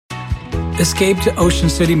Escape to Ocean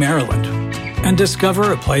City, Maryland, and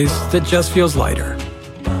discover a place that just feels lighter,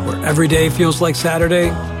 where every day feels like Saturday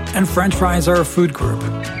and French fries are a food group,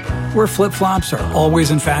 where flip-flops are always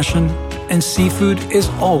in fashion and seafood is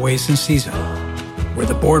always in season, where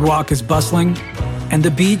the boardwalk is bustling and the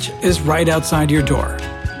beach is right outside your door,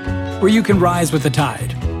 where you can rise with the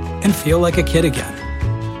tide and feel like a kid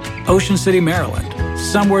again. Ocean City, Maryland,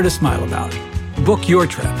 somewhere to smile about. Book your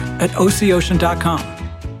trip at OCOcean.com.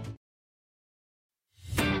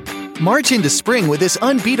 March into spring with this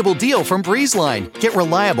unbeatable deal from BreezeLine. Get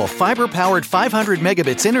reliable, fiber-powered 500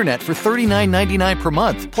 megabits internet for $39.99 per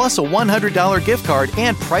month, plus a $100 gift card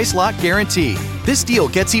and price lock guarantee. This deal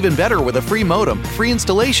gets even better with a free modem, free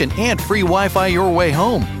installation, and free Wi-Fi your way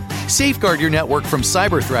home. Safeguard your network from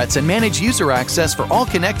cyber threats and manage user access for all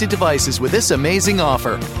connected devices with this amazing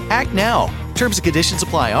offer. Act now. Terms and conditions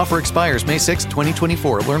apply. Offer expires May 6,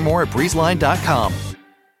 2024. Learn more at breezeline.com.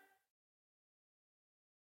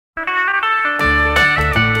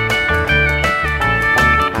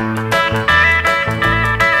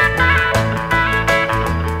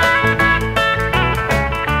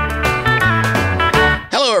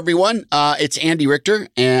 Hello, everyone. It's Andy Richter,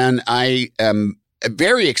 and I am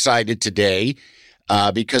very excited today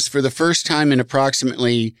because for the first time in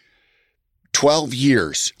approximately 12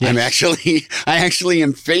 years, yes. I actually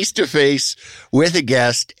am face to face with a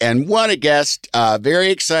guest, and what a guest.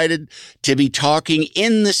 Very excited to be talking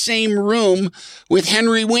in the same room with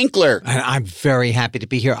Henry Winkler. And I'm very happy to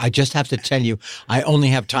be here. I just have to tell you, I only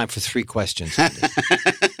have time for 3 questions.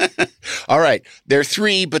 All right. They're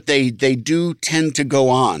 3, but they do tend to go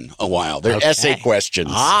on a while. They're essay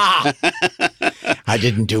questions. I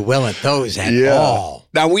didn't do well at those at all.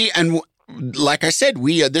 Now like I said,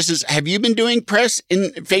 have you been doing press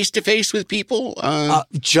in face-to-face with people?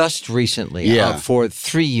 Just recently. Yeah. For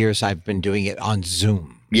 3 years, I've been doing it on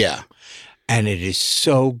Zoom. Yeah. And it is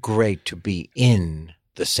so great to be in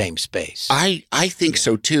the same space. I think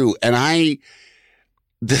so, too. And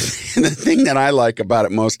the thing that I like about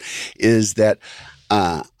it most is that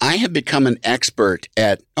I have become an expert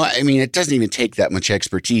at, it doesn't even take that much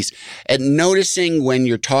expertise, at noticing when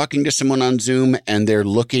you're talking to someone on Zoom and they're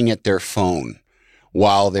looking at their phone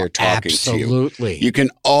while they're talking to you. Absolutely. You can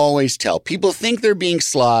always tell. People think they're being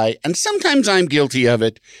sly, and sometimes I'm guilty of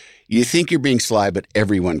it. You think you're being sly, but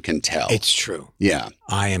everyone can tell. It's true. Yeah.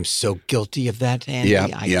 I am so guilty of that, Andy. Yeah,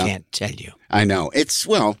 I can't tell you. I know. It's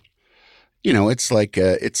like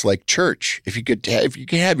church. If you could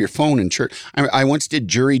have your phone in church. I once did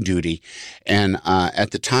jury duty, and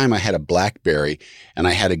at the time I had a BlackBerry, and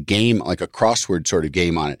I had a game, like a crossword sort of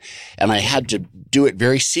game on it, and I had to do it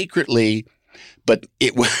very secretly. But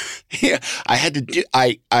it was, I had to do.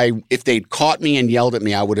 If they'd caught me and yelled at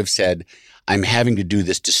me, I would have said, "I'm having to do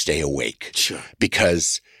this to stay awake," sure,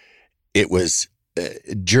 because it was.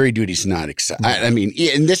 Jury duty's not exciting.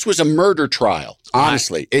 And this was a murder trial.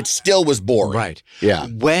 Honestly, it still was boring. Right. Yeah.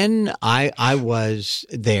 When I was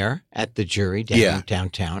there at the jury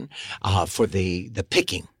downtown for the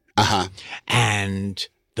picking, and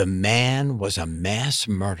the man was a mass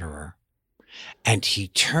murderer, and he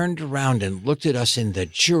turned around and looked at us in the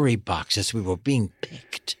jury box as we were being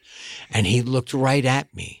picked, and he looked right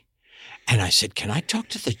at me. And I said, "Can I talk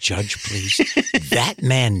to the judge, please? That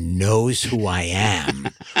man knows who I am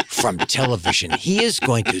from television. He is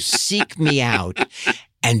going to seek me out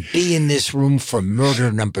and be in this room for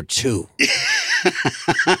murder number 2.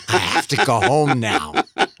 I have to go home now."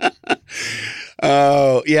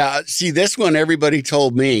 Oh, yeah. See, this one, everybody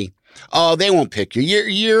told me, "Oh, they won't pick you.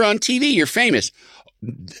 You're on TV. You're famous."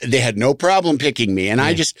 They had no problem picking me. And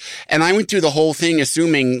I went through the whole thing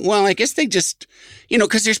assuming, well, I guess they just,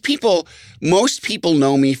 because most people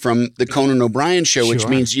know me from the Conan O'Brien show, which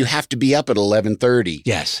means you have to be up at 11:30.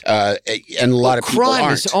 Yes. And a lot of people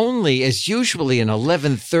aren't. Crime is usually an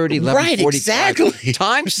 11:30, 11:45 right, exactly.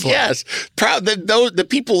 time slot. Yes. The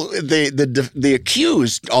people, the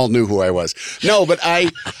accused all knew who I was. No, but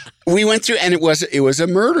we went through, and it was a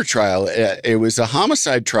murder trial. It was a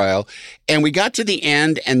homicide trial, and we got to the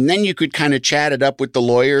end, and then you could kind of chat it up with the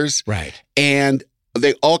lawyers. Right. And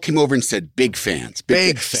they all came over and said, "Big fans,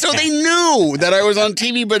 big fans." So they knew that I was on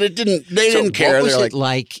TV, but they didn't care. What was it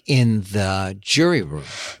like in the jury room?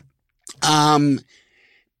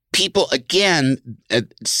 People, again,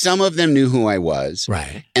 some of them knew who I was.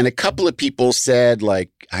 Right. And a couple of people said, like,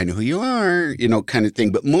 "I know who you are," kind of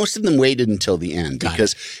thing. But most of them waited until the end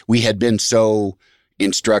because we had been so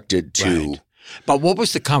instructed to. Right. But what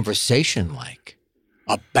was the conversation like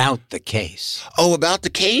about the case? Oh, about the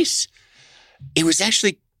case? It was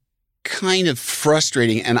actually kind of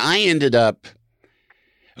frustrating. And I ended up,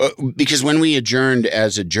 because when we adjourned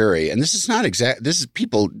as a jury, and this is not exact,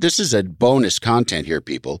 this is a bonus content here,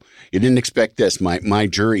 people. You didn't expect this, my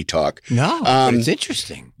jury talk. No, but it's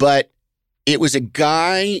interesting. But it was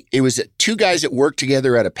two guys that worked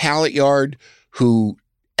together at a pallet yard who,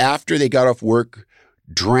 after they got off work,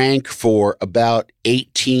 drank for about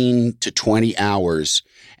 18 to 20 hours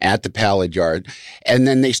at the pallet yard. And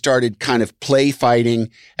then they started kind of play fighting,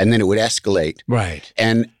 and then it would escalate. Right.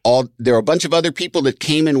 And there were a bunch of other people that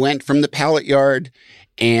came and went from the pallet yard,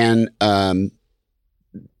 and all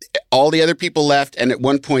the other people left. And at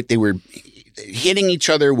one point they were hitting each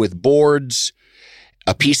other with boards,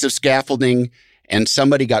 a piece of scaffolding, and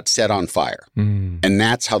somebody got set on fire. And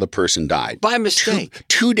that's how the person died. By mistake.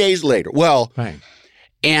 2 days later. Well, right.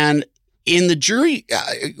 And in the jury,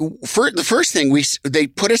 for the first thing, they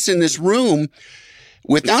put us in this room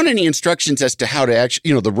without any instructions as to how to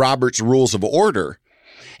actually, the Robert's Rules of Order.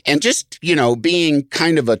 And just, being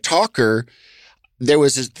kind of a talker, there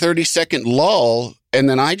was a 30-second lull. And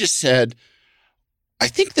then I just said, I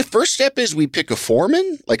think the first step is we pick a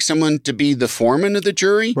foreman, like someone to be the foreman of the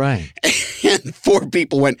jury. Right. And 4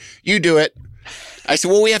 people went, you do it. I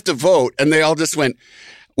said, well, we have to vote. And they all just went,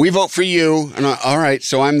 we vote for you. And all right,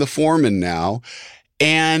 so I'm the foreman now.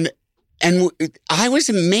 And I was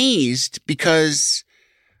amazed because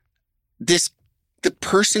the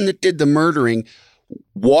person that did the murdering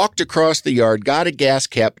walked across the yard, got a gas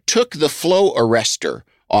cap, took the flow arrestor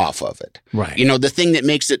off of it. Right. The thing that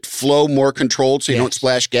makes it flow more controlled so you don't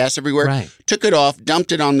splash gas everywhere. Right. Took it off,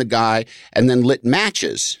 dumped it on the guy, and then lit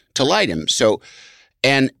matches to light him. So,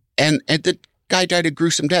 and the guy died a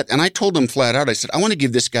gruesome death. And I told him flat out, I said, I want to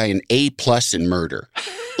give this guy an A+ in murder.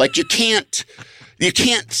 Like you can't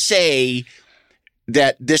say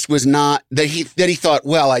that this was not, that he thought,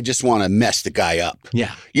 well, I just want to mess the guy up.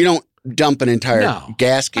 Yeah. You don't dump an entire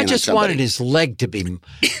gas can on somebody. I just wanted his leg to be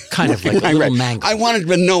kind of like a little mangled. I wanted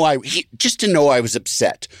to know just to know I was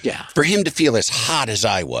upset. Yeah. For him to feel as hot as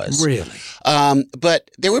I was. Really?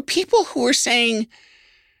 But there were people who were saying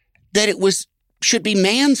that should be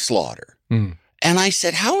manslaughter. And I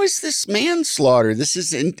said, how is this manslaughter? This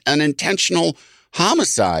is an intentional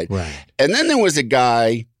homicide. Right. And then there was a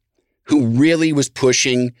guy who really was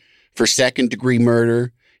pushing for second-degree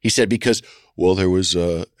murder. He said, because, well, there was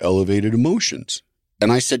elevated emotions.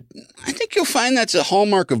 And I said, I think you'll find that's a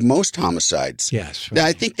hallmark of most homicides. Yes. Right.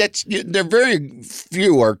 I think there very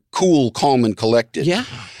few are cool, calm, and collected. Yeah.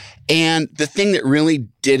 And the thing that really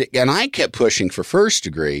did it, and I kept pushing for first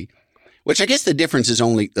degree, which I guess the difference is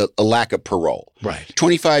only a lack of parole. Right.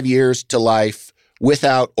 25 years to life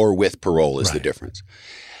without or with parole is the difference.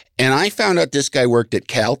 And I found out this guy worked at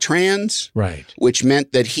Caltrans, right, which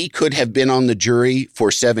meant that he could have been on the jury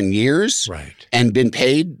for 7 years, right, and been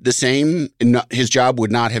paid the same. His job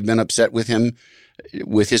would not have been upset with him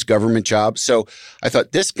with his government job. So I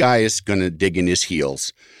thought, this guy is going to dig in his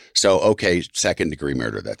heels. So, okay, second-degree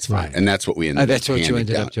murder, that's fine. Right. And that's what we ended up That's what you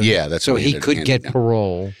ended up doing. Yeah, that's so what he could get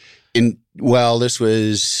parole. This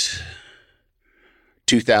was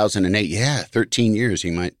 2008. Yeah, 13 years.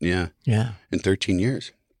 He might, yeah. In 13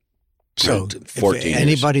 years. So 14 if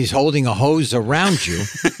anybody's holding a hose around you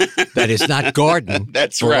that is not garden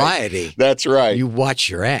That's variety, right. That's right. You watch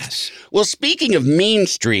your ass. Well, speaking of mean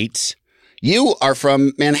streets, you are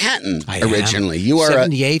from Manhattan originally. You are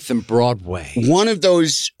 78th and Broadway. One of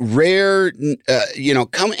those rare,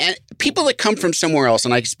 people that come from somewhere else,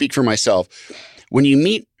 and I speak for myself, when you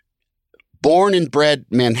meet born and bred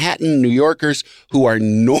Manhattan New Yorkers who are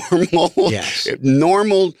normal,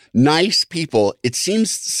 normal, nice people, it seems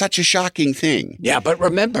such a shocking thing. Yeah, but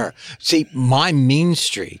remember, see, my mean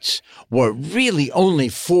streets were really only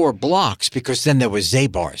 4 blocks because then there was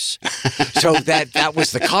Zabar's. So that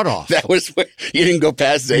was the cutoff. That was where you didn't go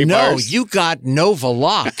past Zabar's? No, you got Nova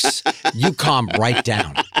Locks. You calm right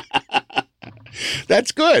down.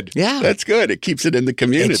 That's good. Yeah. That's good. It keeps it in the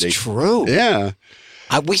community. It's true. Yeah.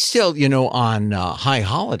 We still, on high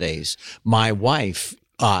holidays, my wife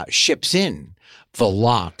ships in the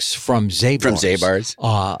locks from Zabar's.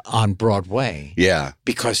 On Broadway. Yeah.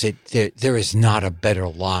 Because there is not a better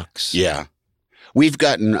locks. Yeah. We've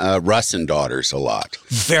gotten Russ and Daughters a lot.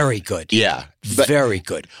 Very good. Yeah. Very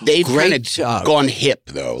good. They've kind of gone hip,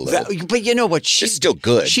 though. But you know what? She's still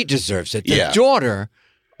good. She deserves it. The daughter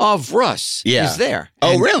of Russ is there.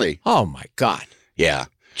 Oh, really? Oh, my God. Yeah.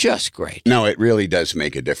 Just great. No, it really does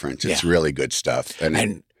make a difference. It's really good stuff.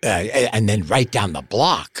 And then right down the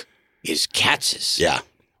block is Katz's. Yeah.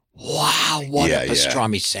 Wow, what a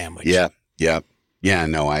pastrami sandwich. Yeah, yeah. Yeah,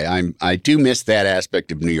 no, I do miss that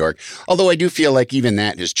aspect of New York. Although I do feel like even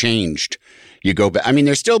that has changed. You go back. I mean,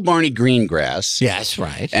 there's still Barney Greengrass. Yes,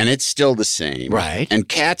 right. And it's still the same. Right. And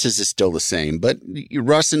Katz's is still the same. But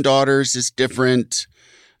Russ and Daughters is different.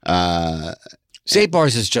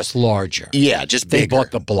 Zabar's is just larger. Yeah, just bigger. They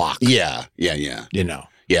bought the block. Yeah. You know.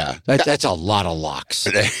 Yeah. That's a lot of locks.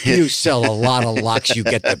 You sell a lot of locks, you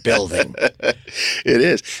get the building. It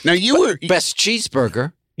is. Now, Best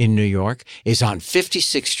Cheeseburger in New York is on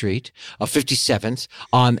 56th Street, 57th,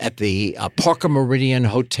 at the Parker Meridian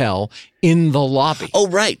Hotel in the lobby. Oh,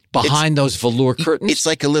 right. Behind those velour curtains. It's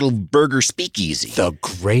like a little burger speakeasy. The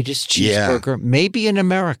greatest cheeseburger, maybe in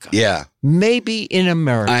America. Yeah. Maybe in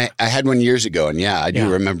America. I had one years ago, and I do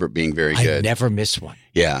remember it being very good. I never miss one.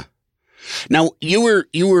 Yeah. Now, you were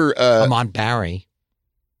I'm on Barry.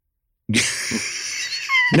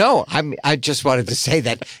 No, I just wanted to say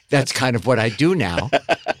that's kind of what I do now.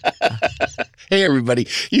 Hey, everybody.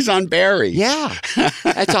 He's on Barry. Yeah.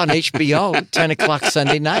 That's on HBO, 10 o'clock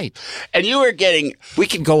Sunday night. And you were getting... We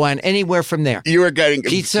can go on anywhere from there. You were getting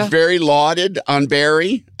pizza, very lauded on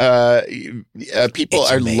Barry. People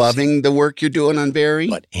are loving the work you're doing on Barry.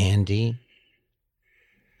 But Andy,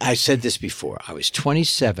 I said this before. I was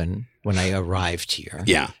 27 when I arrived here.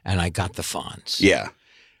 Yeah. And I got the Fonz. Yeah.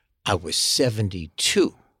 I was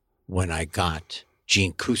 72 when I got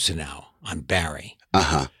Gene Cousineau on Barry.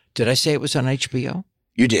 Uh-huh. Did I say it was on HBO?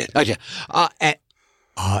 You did. I did.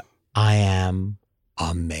 I am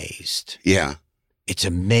amazed. Yeah. It's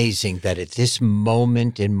amazing that at this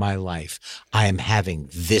moment in my life, I am having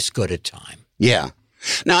this good a time. Yeah.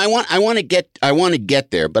 Now I want to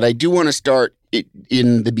get there, but I do want to start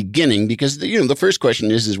in the beginning because the first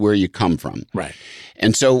question is where you come from. Right.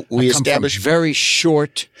 And so we established very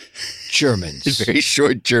short Germans. Very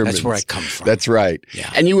short Germans. That's where I come from. That's right.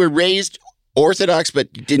 Yeah. And you were raised Orthodox,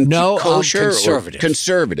 but didn't kosher? Conservative.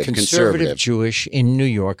 Conservative Jewish in New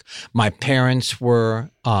York. My parents were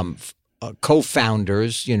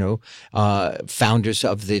co-founders, founders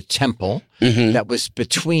of the temple that was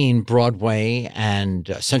between Broadway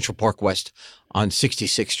and Central Park West on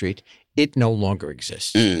 66th Street. It no longer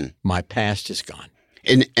exists. My past is gone.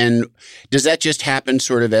 And does that just happen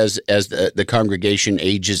sort of as the congregation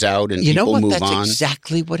ages out and people move on? That's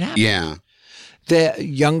exactly what happened. Yeah. The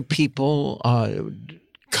young people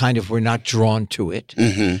kind of were not drawn to it,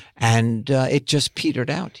 and it just petered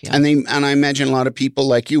out. Yeah. And I imagine a lot of people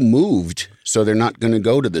like you moved, so they're not going to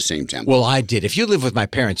go to the same temple. Well, I did. If you live with my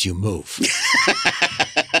parents, you move.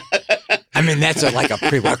 I mean, that's like a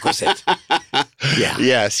prerequisite. Yeah.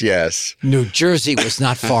 Yes. New Jersey was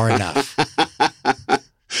not far enough.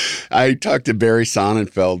 I talked to Barry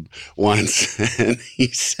Sonnenfeld once, and he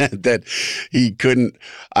said that he couldn't.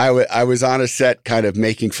 I was on a set kind of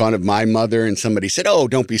making fun of my mother, and somebody said, "Oh,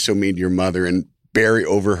 don't be so mean to your mother." And Barry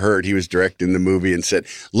overheard. He was directing the movie and said,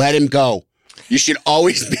 "Let him go. You should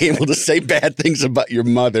always be able to say bad things about your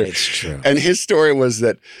mother." It's true. And his story was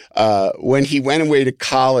that when he went away to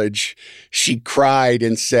college, she cried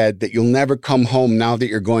and said that you'll never come home now that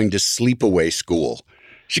you're going to sleepaway school.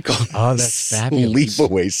 She called it that's fabulous.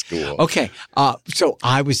 Sleepaway school. Okay. So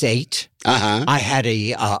I was 8. Uh-huh. I had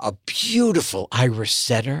a beautiful Irish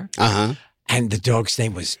setter. Uh-huh. And the dog's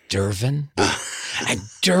name was Dervin. And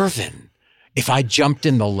Dervin, if I jumped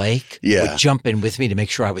in the lake, would jump in with me to make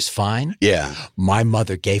sure I was fine. Yeah. My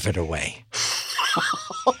mother gave it away.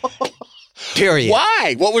 Period.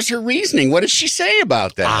 Why? What was her reasoning? What did she say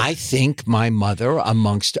about that? I think my mother,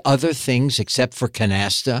 amongst other things, except for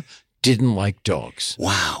canasta, didn't like dogs.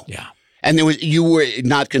 Wow. Yeah. And you were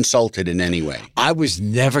not consulted in any way? I was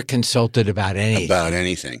never consulted about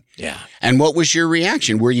anything. Yeah. And what was your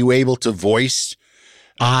reaction? Were you able to voice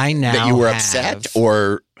that you were upset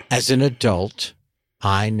or? As an adult,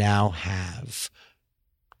 I now have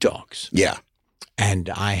dogs. Yeah. And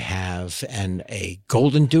I have a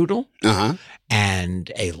golden doodle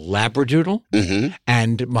and a labradoodle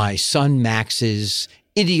and my son Max's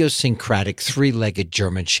idiosyncratic 3-legged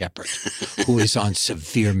German Shepherd who is on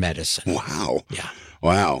severe medicine. Wow. Yeah.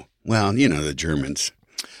 Wow. Well, the Germans,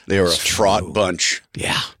 they were a fraught bunch.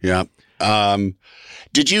 Yeah. Yeah.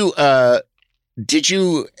 Did you, now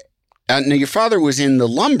your father was in the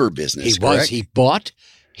lumber business, correct?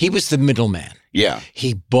 He was the middleman. Yeah.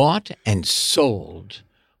 He bought and sold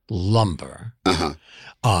lumber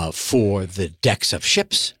for the decks of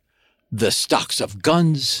ships, the stocks of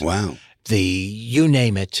guns. Wow. You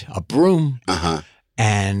name it, a broom.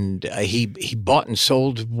 And he bought and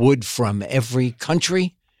sold wood from every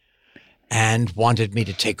country and wanted me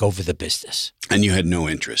to take over the business. And you had no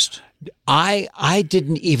interest? I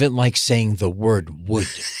didn't even like saying the word wood.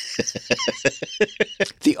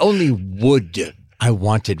 The only wood I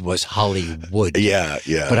wanted was Hollywood. Yeah.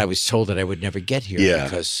 But I was told that I would never get here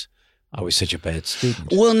because I was such a bad student.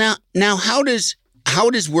 Well, now how does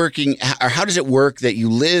it work that you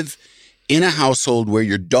live in a household where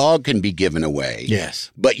your dog can be given away?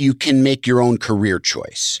 Yes. But you can make your own career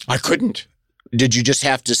choice. I couldn't. Did you just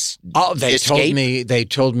have to escape? They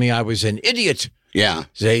told me I was an idiot. Yeah.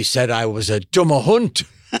 They said I was a dummer Hund.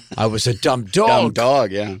 I was a dumb dog. Dumb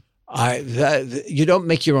dog, yeah. You don't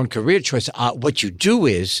make your own career choice. What you do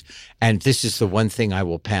is, and this is the one thing I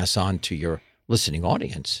will pass on to your listening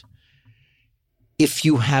audience, if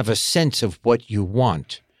you have a sense of what you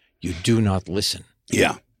want, you do not listen.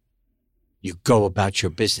 Yeah. You go about your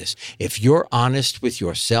business. If you're honest with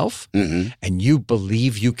yourself and you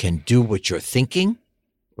believe you can do what you're thinking,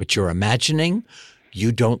 what you're imagining,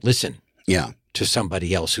 you don't listen. Yeah. To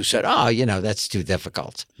somebody else who said, that's too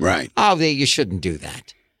difficult. Right. You shouldn't do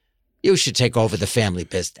that. You should take over the family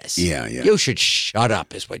business. Yeah. You should shut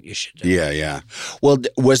up is what you should do. Yeah. Well,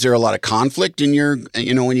 was there a lot of conflict in your,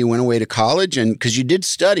 when you went away to college? And because you did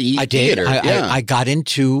study theater. I got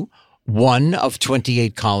into one of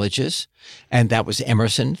 28 colleges, and that was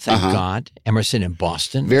Emerson, thank God. Emerson in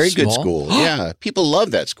Boston. Very good school. Yeah. People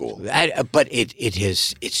love that school. But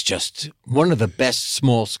it's just one of the best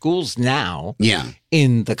small schools now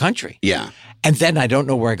in the country. Yeah. And then I don't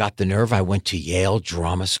know where I got the nerve. I went to Yale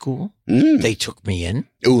Drama School. They took me in.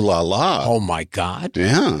 Ooh la la. Oh, my God.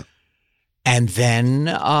 Yeah. And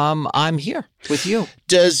then I'm here with you.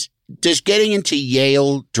 Does getting into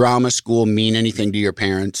Yale Drama School mean anything to your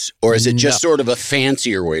parents? Or is it just sort of a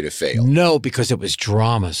fancier way to fail? No, because it was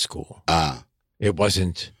drama school. It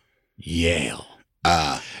wasn't Yale.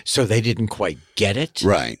 So they didn't quite get it.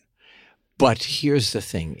 Right. But here's the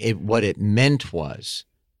thing. What it meant was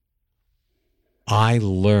I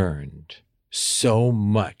learned so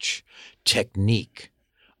much technique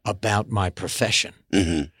about my profession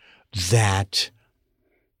that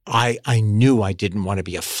I knew I didn't want to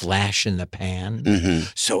be a flash in the pan.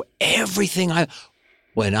 So everything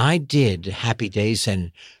when I did Happy Days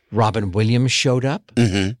and Robin Williams showed up,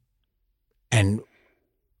 and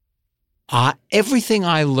everything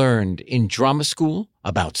I learned in drama school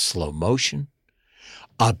about slow motion,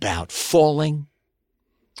 about falling,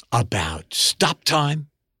 about stop time,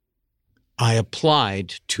 I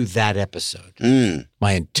applied to that episode.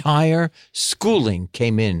 My entire schooling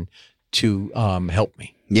came in to help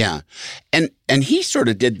me. Yeah. And he sort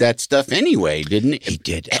of did that stuff anyway, didn't he? He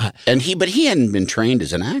did. But he hadn't been trained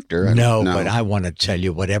as an actor. No, but I want to tell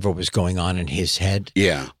you, whatever was going on in his head,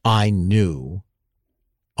 I knew,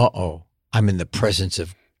 I'm in the presence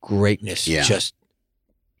of greatness. Yeah. Just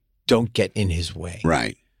don't get in his way.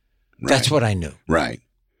 Right. That's what I knew. Right.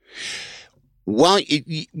 Well,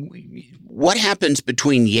 what happens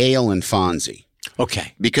between Yale and Fonzie?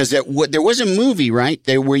 Okay. Because there was a movie, right?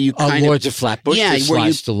 There where you kind Lords of Flatbush, where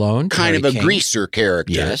you Stallone, kind of a greaser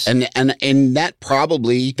character. Yes. And that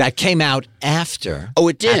probably... That came out after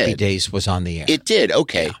it did. Happy Days was on the air. It did,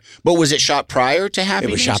 okay. Yeah. But was it shot prior to Happy Days?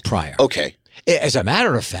 It was shot prior. Okay. As a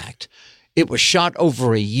matter of fact, it was shot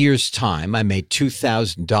over a year's time. I made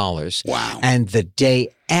 $2,000. Wow. And the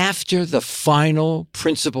day after the final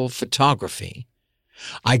principal photography,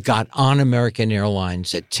 I got on American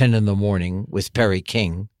Airlines at 10 in the morning with Perry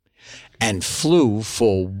King and flew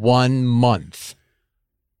for 1 month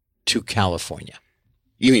to California.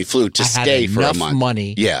 You mean flew to stay for a month? I had enough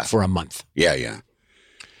money for a month. Yeah.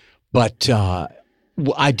 But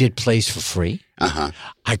I did plays for free.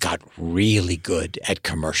 I got really good at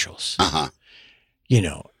commercials. I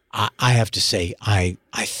have to say, I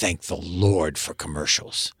thank the Lord for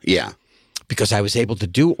commercials. Yeah. Because I was able to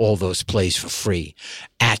do all those plays for free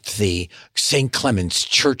at the St. Clement's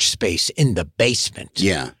church space in the basement.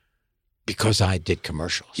 Yeah. Because I did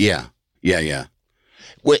commercials. Yeah.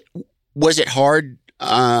 Was it hard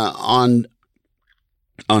on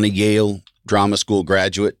a Yale Drama School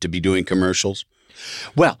graduate to be doing commercials?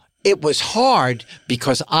 Well, it was hard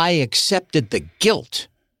because I accepted the guilt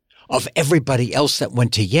of everybody else that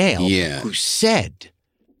went to Yale who said,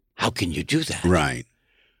 how can you do that? Right.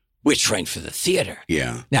 We're trained for the theater.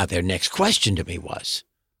 Yeah. Now, their next question to me was,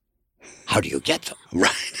 how do you get them?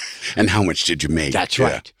 Right. And how much did you make? That's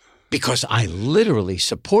right. Because I literally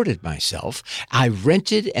supported myself. I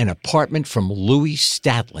rented an apartment from Louis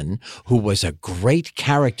Statlin, who was a great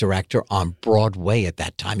character actor on Broadway at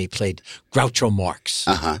that time. He played Groucho Marx.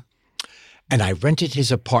 And I rented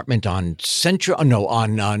his apartment on West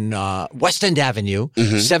End Avenue,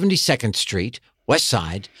 72nd Street, West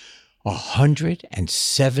Side,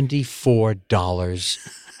 $174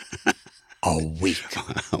 a week.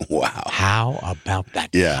 Wow. How about that?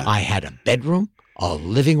 Yeah. I had a bedroom, a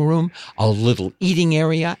living room, a little eating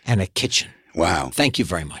area, and a kitchen. Wow. Thank you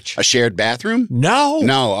very much. A shared bathroom? No.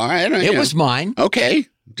 No. All right. It was mine. Okay.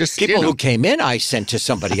 Just People who came in, I sent to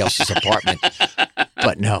somebody else's apartment.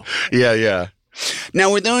 But no. Yeah.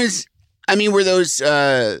 Now, were those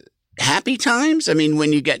happy times? I mean,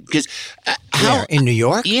 when you get, because Where, in New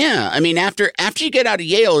York? Yeah. I mean, after you get out of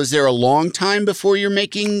Yale, is there a long time before you're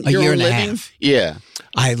making your year own and a living? half. Yeah.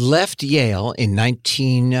 I left Yale in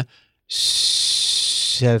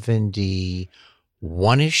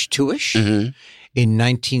 1971-ish, 2-ish. Mm-hmm. In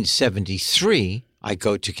 1973, I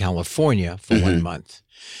go to California for 1 month.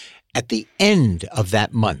 At the end of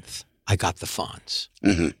that month, I got the Fonz.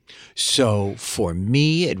 Mm-hmm. So for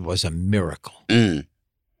me, it was a miracle. Mm.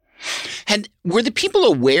 Were the people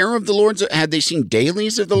aware of the Lords? Had they seen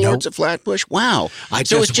dailies of the Lords of Flatbush? Wow.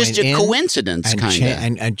 So it's just a coincidence, kind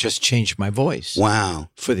of. And just changed my voice. Wow.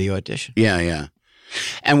 For the audition. Yeah.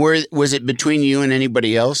 And was it between you and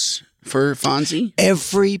anybody else for Fonzie?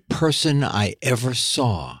 Every person I ever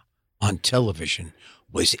saw on television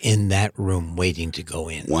was in that room waiting to go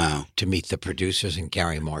in. Wow. To meet the producers and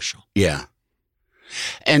Gary Marshall. Yeah.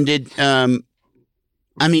 And did you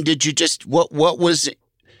just, what was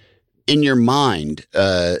in your mind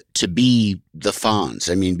to be the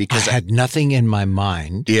Fonz? I mean, because I had nothing in my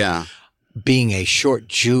mind. Yeah. Being a short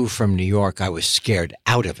Jew from New York, I was scared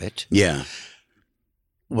out of it. Yeah.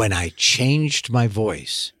 When I changed my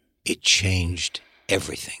voice, it changed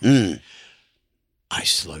everything. Mm. I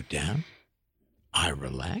slowed down. I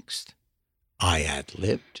relaxed. I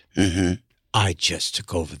ad-libbed. Mm-hmm. I just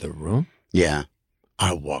took over the room. Yeah.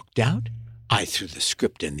 I walked out. I threw the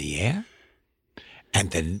script in the air.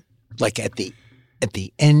 And then, like at the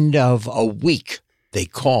end of a week, they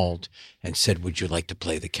called and said, "Would you like to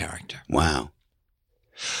play the character?" Wow.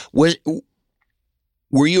 Were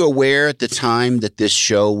you aware at the time that this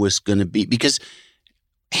show was going to be, because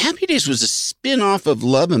Happy Days was a spin-off of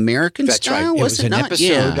Love American Style? Right. It was an not?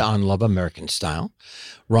 episode on Love American Style.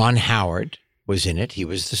 Ron Howard was in it. He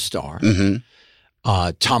was the star. Mm-hmm.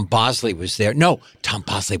 Tom Bosley was there. No, Tom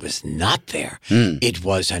Bosley was not there. It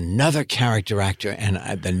was another character actor,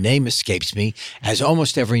 and the name escapes me, as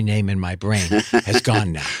almost every name in my brain has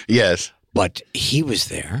gone now. Yes. But he was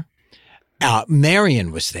there.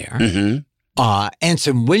 Marion was there. Mm-hmm.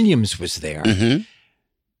 Anson Williams was there. Mm-hmm.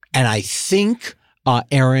 And I think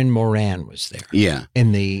Aaron Moran was there. Yeah.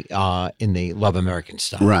 In the Love American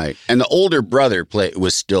Style. Right. And the older brother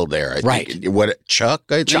was still there, I right. think. What, Chuck,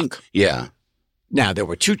 I think? Chuck. Yeah. Now, there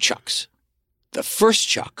were two Chucks. The first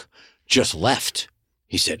Chuck just left.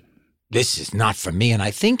 He said, "This is not for me." And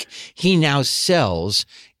I think he now sells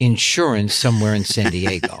insurance somewhere in San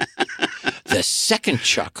Diego. The second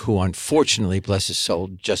Chuck, who unfortunately, bless his soul,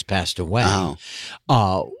 just passed away,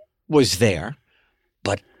 was there.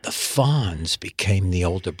 But the Fonz became the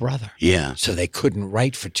older brother. Yeah. So they couldn't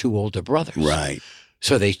write for two older brothers. Right.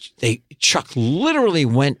 So Chuck literally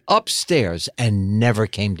went upstairs and never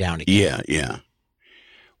came down again. Yeah.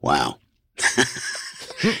 Wow.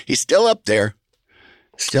 He's still up there.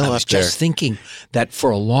 Still up there. I was just thinking that for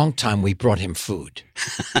a long time we brought him food.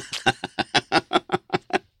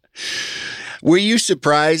 Were you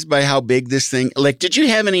surprised by how big this thing? Like, did you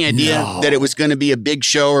have any idea that it was going to be a big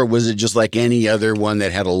show, or was it just like any other one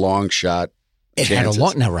that had a long shot? It had a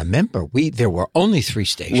long. Now remember, there were only 3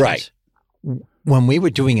 stations. Right. When we were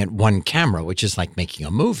doing it one camera, which is like making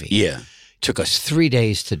a movie. Yeah. It took us 3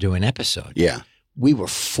 days to do an episode. Yeah. We were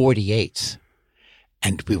 48th,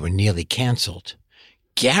 and we were nearly canceled.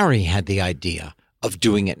 Gary had the idea of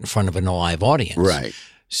doing it in front of a live audience. Right.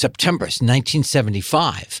 September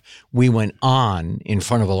 1975, we went on in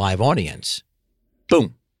front of a live audience.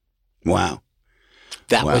 Boom. Wow.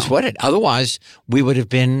 That was what it. Otherwise, we would have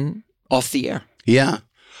been off the air. Yeah.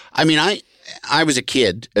 I mean, I was a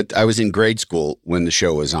kid. I was in grade school when the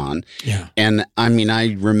show was on. Yeah. And I mean,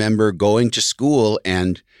 I remember going to school,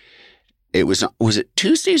 and it was it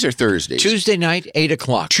Tuesdays or Thursdays? Tuesday night,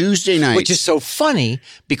 8:00. Tuesday night. Which is so funny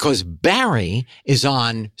because Barry is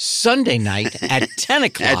on Sunday night at 10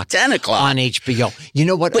 o'clock. At 10 o'clock. On HBO. You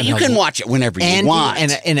know what? But you can watch it whenever you want.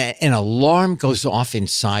 And an alarm goes off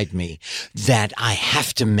inside me that I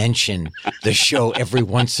have to mention the show every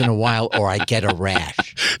once in a while or I get a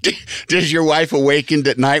rash. Does your wife awaken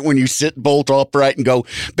at night when you sit bolt upright and go,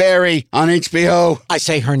 "Barry on HBO"? I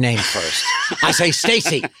say her name first. I say,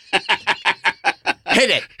 "Stacy. Hit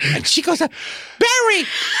it." And she goes, "Barry,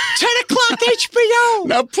 10 o'clock HBO.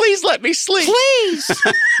 Now, please let me sleep. Please."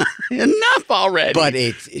 Enough already. But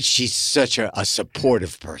she's such a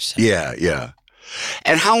supportive person. Yeah.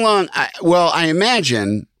 And how long? I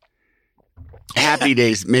imagine Happy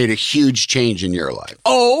Days made a huge change in your life.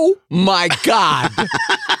 Oh, my God.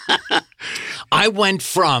 I went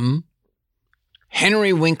from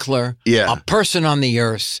Henry Winkler, Yeah. a person on the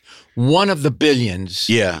earth, one of the billions,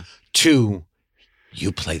 Yeah. to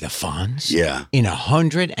you play the Fonz Yeah. in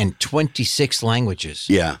 126 languages.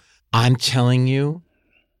 Yeah. I'm telling you,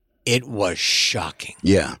 it was shocking.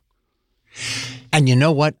 Yeah. And you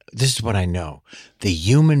know what? This is what I know. The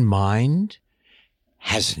human mind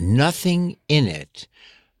has nothing in it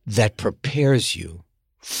that prepares you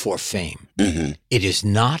for fame. Mm-hmm. It is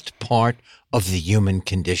not part of the human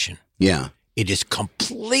condition. Yeah. It is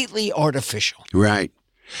completely artificial. Right.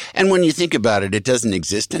 And when you think about it, it doesn't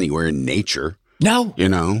exist anywhere in nature, No, you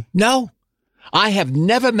know? no. I have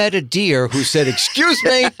never met a deer who said, "Excuse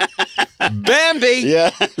me, Bambi."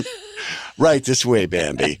 Yeah. Right this way,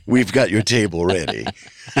 Bambi. We've got your table ready.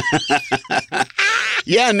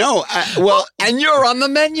 Yeah, no. Well, And you're on the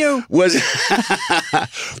menu. was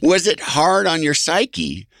it hard on your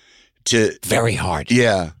psyche to? Very hard.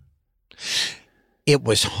 Yeah. It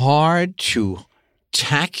was hard to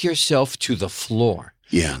tack yourself to the floor.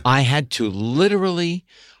 Yeah. I had to literally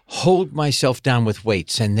hold myself down with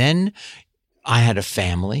weights. And then I had a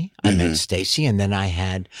family. I met Stacy, and then I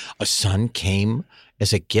had a son came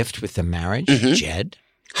as a gift with the marriage, Jed.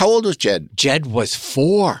 How old was Jed? Jed was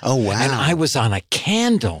 4. Oh, wow. And I was on a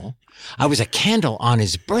candle. I was a candle on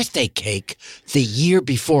his birthday cake the year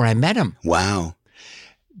before I met him. Wow.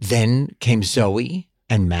 Then came Zoe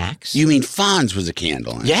and Max. You mean Fonz was a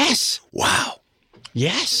candle? Huh? Yes. Wow.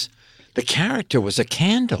 Yes. The character was a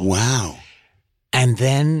candle. Wow. And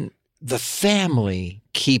then the family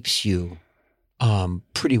keeps you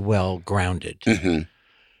pretty well grounded. Mm-hmm.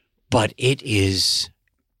 But it is,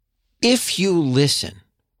 if you listen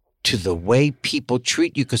to the way people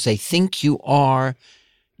treat you because they think you are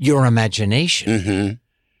your imagination, Mm-hmm.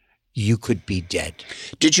 you could be dead.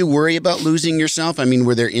 Did you worry about losing yourself? I mean,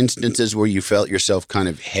 were there instances where you felt yourself kind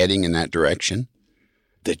of heading in that direction?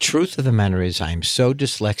 The truth of the matter is I'm so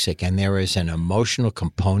dyslexic, and there is an emotional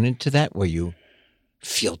component to that where you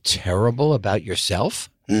feel terrible about yourself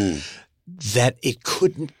that it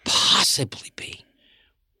couldn't possibly be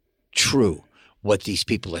true what these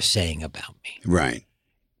people are saying about me. Right.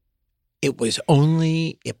 It was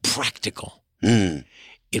only practical. Mm.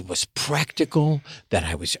 It was practical that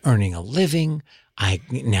I was earning a living. I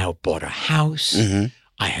now bought a house. Mm-hmm.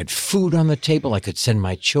 I had food on the table. I could send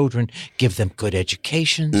my children, give them good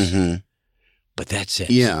educations. Mm-hmm. But that's it.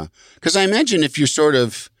 Yeah. Because I imagine if you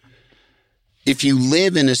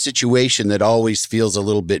live in a situation that always feels a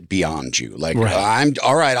little bit beyond you, like, Right. I'm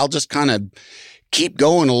all right, I'll just kind of keep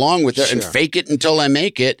going along with it and Sure. fake it until I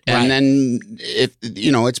make it. And Right. then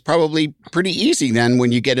it's probably pretty easy then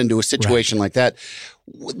when you get into a situation like that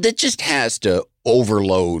just has to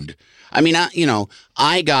overload. I mean,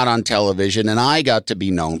 I got on television and I got to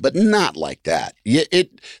be known, but not like that.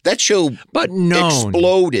 That show But known.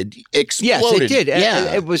 exploded. Yes, it did.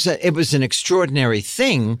 Yeah. It was an extraordinary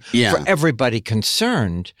thing Yeah. for everybody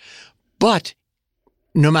concerned. But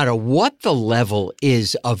no matter what the level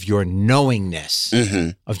is of your knowingness, Mm-hmm.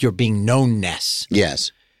 of your being knownness,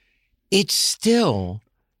 Yes. it still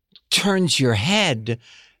turns your head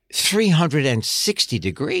 360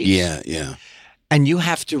 degrees. Yeah, yeah. And you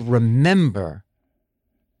have to remember,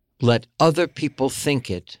 let other people think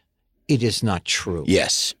it is not true.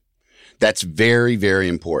 Yes. That's very, very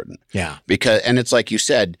important. Yeah. And it's like you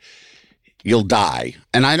said, you'll die.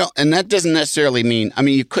 And that doesn't necessarily mean, I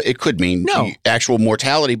mean, it could mean No. actual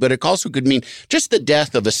mortality, but it also could mean just the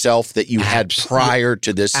death of a self that you had prior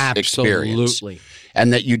to this experience. Absolutely.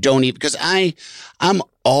 And that you don't even, because I'm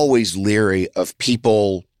always leery of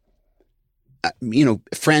people,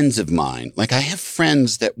 friends of mine. Like I have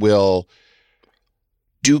friends that will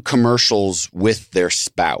do commercials with their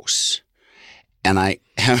spouse. And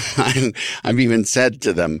I've even said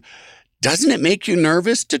to them, doesn't it make you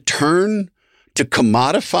nervous to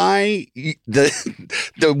commodify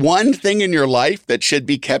the one thing in your life that should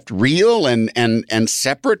be kept real and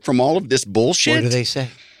separate from all of this bullshit? What do they say?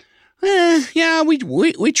 Yeah,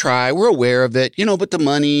 we try. We're aware of it, but the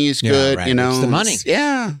money is good, right. It's the money.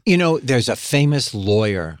 Yeah. There's a famous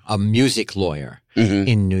lawyer, a music lawyer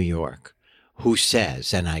in New York who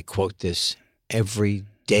says, and I quote this every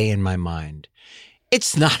day in my mind,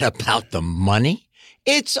 it's not about the money.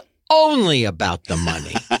 It's only about the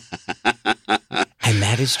money. And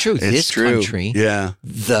that is true. This country, yeah,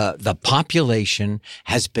 the population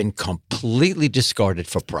has been completely discarded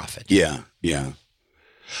for profit. Yeah, yeah.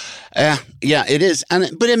 Yeah, it is.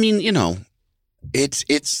 But I mean,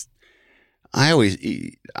 it's. I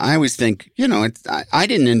always think, I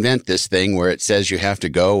didn't invent this thing where it says you have to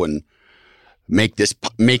go and make this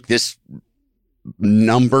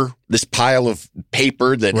number, this pile of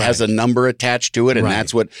paper that Right. has a number attached to it, and Right.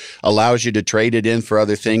 that's what allows you to trade it in for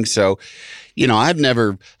other things. So, I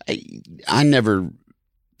never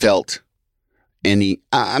felt any.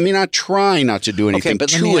 I mean, I try not to do anything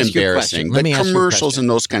but let me too ask you a question. embarrassing. Let The me ask you a commercials question. and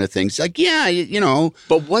those kind of things, like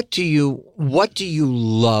But what do you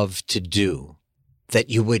love to do that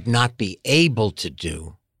you would not be able to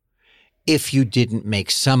do if you didn't make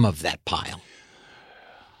some of that pile?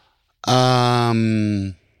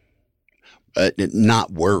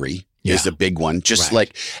 Not worry is Yeah. a big one. Just Right.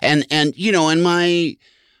 like and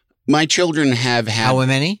my children have had How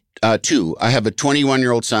many? two. I have a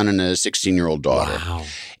 21-year-old son and a 16-year-old daughter. Wow.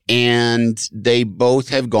 And they both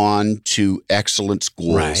have gone to excellent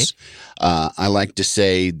schools. Right. I like to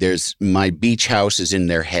say my beach house is in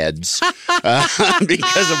their heads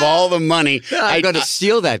because of all the money. I'm going to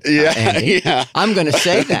steal that, Yeah, Andy. yeah. I'm going to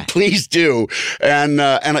say that. Please do, and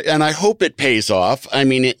I hope it pays off. I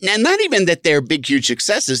mean, and not even that they're big, huge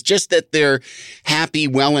successes, just that they're happy,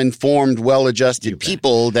 well-informed, well-adjusted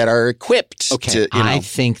people that are equipped. Okay, I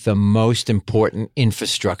think the most important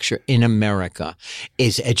infrastructure in America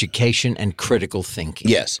is education and critical thinking.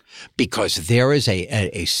 Yes. Because there is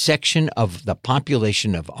a section of the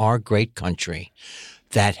population of our great country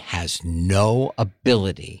that has no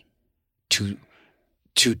ability to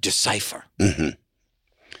decipher. Mm-hmm.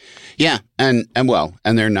 Yeah, and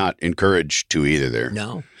they're not encouraged to either. There.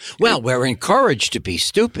 No. Well, we're encouraged to be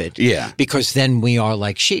stupid. Yeah. Because then we are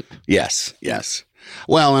like sheep. Yes.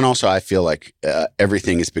 Well, and also I feel like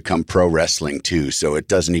everything has become pro wrestling too, so it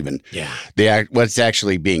doesn't even. Yeah. What's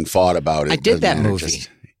actually being fought about. I did that movie.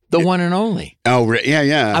 The One and Only. Oh,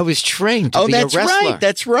 yeah. I was trained to be a wrestler. Right.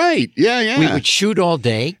 That's right. Yeah. We would shoot all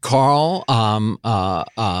day. Carl, oh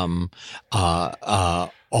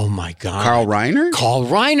my God. Carl Reiner? Carl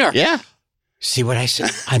Reiner. Yeah. See what I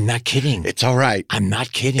said? I'm not kidding. It's all right. I'm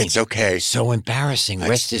not kidding. It's okay. So embarrassing.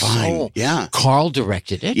 Rest his fine. soul. Yeah. Carl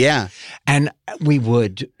directed it. Yeah. And we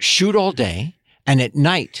would shoot all day. And at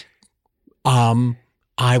night,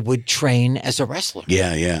 I would train as a wrestler.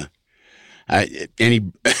 Yeah.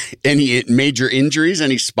 Any major injuries?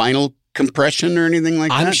 Any spinal compression or anything like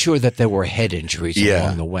that? I'm sure that there were head injuries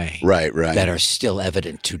along the way. Right. That are still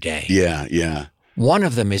evident today. Yeah. One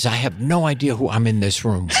of them is I have no idea who I'm in this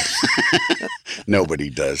room with. Nobody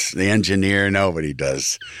does. The engineer, nobody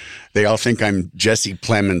does. They all think I'm Jesse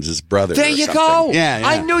Plemons' brother. There or you something. go. Yeah.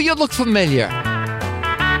 I knew you looked familiar.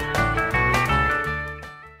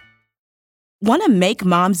 Want to make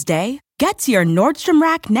Mom's Day? Get to your Nordstrom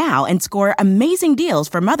Rack now and score amazing deals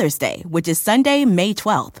for Mother's Day, which is Sunday, May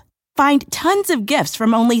 12th. Find tons of gifts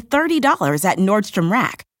from only $30 at Nordstrom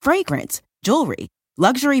Rack. Fragrance, jewelry,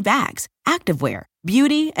 luxury bags, activewear,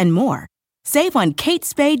 beauty, and more. Save on Kate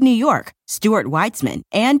Spade New York, Stuart Weitzman,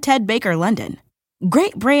 and Ted Baker London.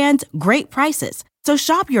 Great brands, great prices. So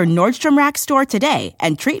shop your Nordstrom Rack store today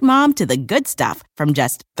and treat Mom to the good stuff from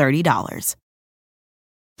just $30.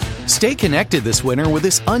 Stay connected this winter with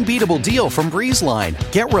this unbeatable deal from BreezeLine.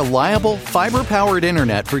 Get reliable, fiber-powered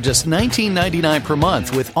internet for just $19.99 per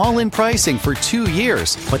month with all-in pricing for 2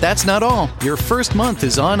 years. But that's not all. Your first month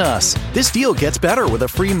is on us. This deal gets better with a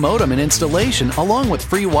free modem and installation along with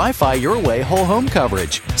free Wi-Fi your way whole home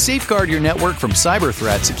coverage. Safeguard your network from cyber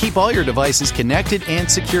threats and keep all your devices connected and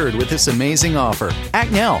secured with this amazing offer.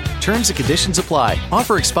 Act now. Terms and conditions apply.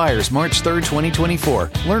 Offer expires March 3rd, 2024.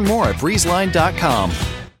 Learn more at breezeline.com.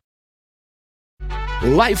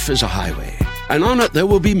 Life is a highway, and on it there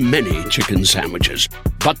will be many chicken sandwiches.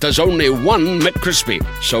 But there's only one McCrispy.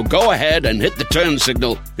 So go ahead and hit the turn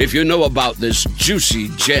signal if you know about this juicy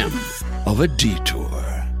gem of a detour.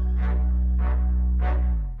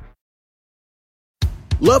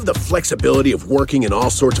 Love the flexibility of working in all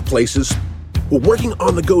sorts of places? Well, working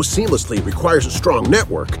on the go seamlessly requires a strong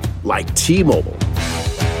network like T-Mobile.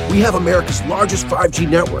 We have America's largest 5G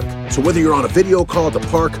network, so whether you're on a video call at the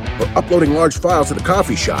park or uploading large files at a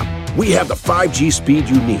coffee shop, we have the 5G speed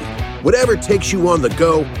you need. Whatever takes you on the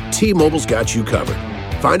go, T-Mobile's got you covered.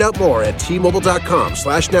 Find out more at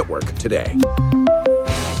T-Mobile.com/network today.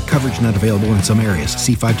 Coverage not available in some areas.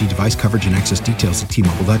 See 5G device coverage and access details at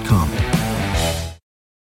T-Mobile.com.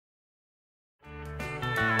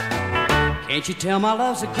 Can't you tell my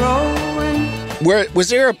love's a-growing? Was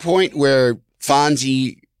there a point where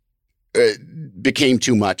Fonzie became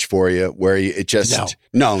too much for you, where it just...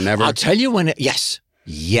 No, never? I'll tell you when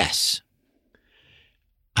Yes.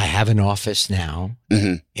 I have an office now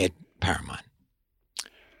at Paramount.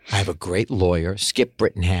 I have a great lawyer, Skip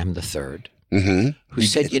Brittenham III, who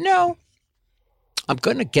said, I'm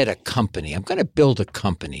going to get a company. I'm going to build a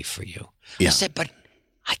company for you. Yeah. I said, but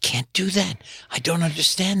I can't do that. I don't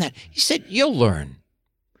understand that. He said, you'll learn.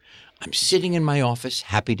 I'm sitting in my office.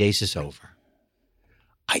 Happy Days is over.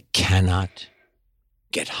 I cannot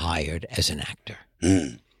get hired as an actor.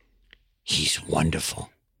 He's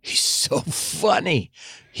wonderful. He's so funny.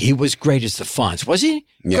 He was great as the Fonz. Was he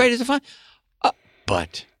great as the Fonz?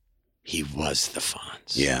 But he was the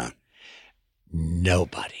Fonz. Yeah.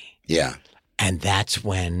 Nobody. Yeah. And that's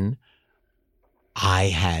when I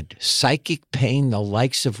had psychic pain, the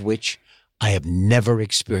likes of which I have never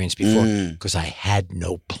experienced before, because I had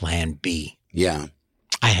no plan B. Yeah.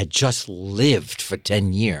 I had just lived for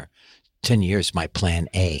 10 years. 10 years, my plan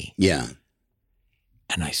A. Yeah.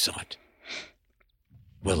 And I thought,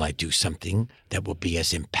 will I do something that will be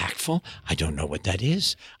as impactful? I don't know what that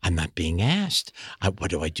is. I'm not being asked.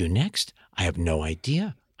 What do I do next? I have no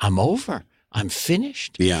idea. I'm over. I'm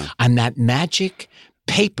finished. Yeah. I'm that magic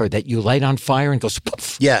paper that you light on fire and goes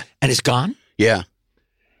poof. Yeah. And it's gone. Yeah.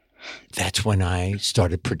 That's when I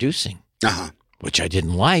started producing, which I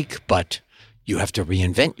didn't like, but you have to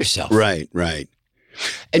reinvent yourself. Right, right.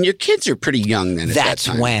 And your kids are pretty young then at That's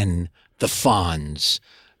that time. when the Fonz,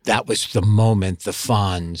 that was the moment the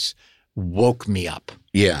Fonz woke me up.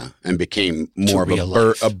 Yeah, and became more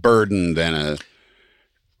of a burden than a...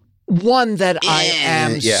 One that I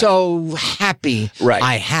am so happy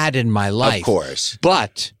I had in my life. Of course.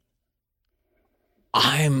 But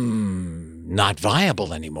I'm not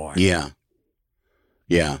viable anymore. Yeah.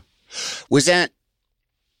 Yeah. Was that...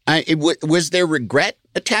 was there regret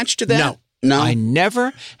attached to that? No. I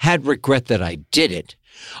never had regret that I did it.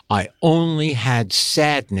 I only had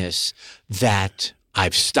sadness that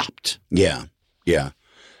I've stopped. Yeah. Yeah.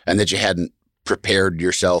 And that you hadn't prepared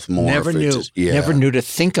yourself more. Never knew. Never knew to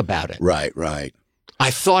think about it. Right, right. I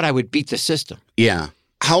thought I would beat the system. Yeah.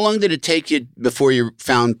 How long did it take you before you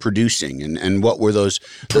found producing? And what were those?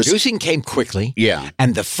 Producing came quickly. Yeah.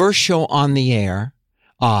 And the first show on the air,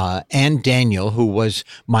 Ann Daniel, who was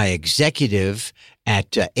my executive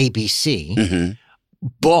at ABC,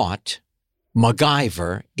 bought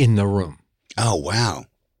MacGyver in the Room. Oh, wow.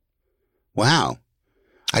 Wow.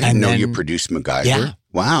 I didn't know you produced MacGyver. Yeah.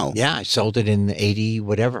 Wow. Yeah, I sold it in 80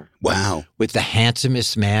 whatever. Wow. With the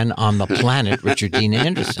handsomest man on the planet, Richard Dean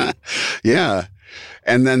Anderson. Yeah.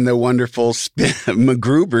 And then the wonderful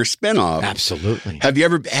MacGruber spinoff. Absolutely. Have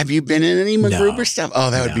you been in any MacGruber stuff?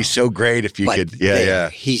 Oh, that would be so great if you could. Yeah.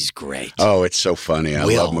 He's great. Oh, it's so funny. I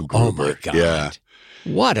love MacGruber. Oh my God. Yeah.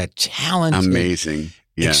 What a talented, amazing,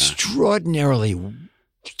 extraordinarily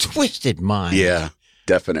twisted mind. Yeah,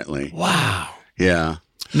 definitely. Wow. Yeah.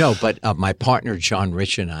 No, but my partner, John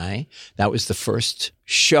Rich, and I, that was the first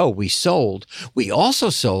show we sold. We also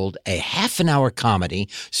sold a half-an-hour comedy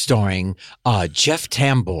starring Jeff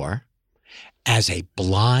Tambor as a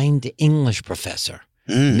blind English professor,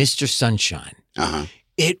 Mr. Sunshine.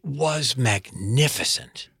 It was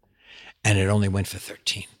magnificent, and it only went for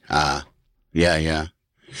 13. Yeah.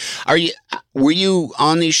 Were you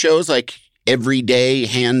on these shows like every day,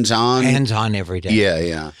 hands-on? Hands-on every day.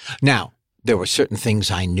 Yeah. Now, there were certain things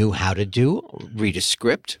I knew how to do. Read a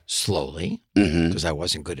script slowly because I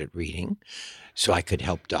wasn't good at reading. So I could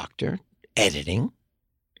help doctor, editing,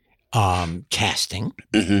 casting,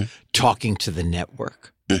 talking to the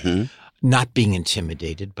network, not being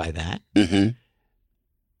intimidated by that.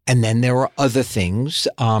 And then there were other things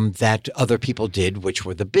that other people did, which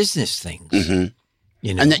were the business things.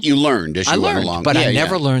 You know? And that you learned as you went along. But I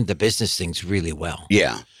never learned the business things really well.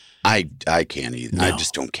 Yeah. I can't either. No. I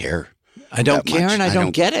just don't care. I don't care and I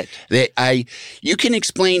don't get it. You can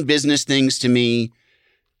explain business things to me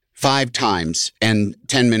 5 times and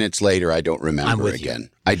 10 minutes later I don't remember again.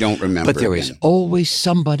 I don't remember. But there is always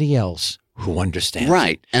somebody else who understands.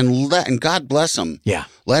 Right. And God bless them. Yeah.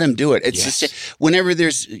 Let them do it. It's just whenever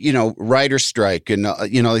there's, writer's strike and,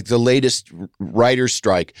 like the latest writer's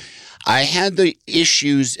strike, I had the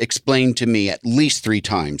issues explained to me at least 3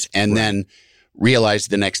 times and then realized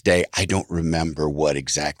the next day I don't remember what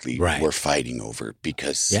exactly we're fighting over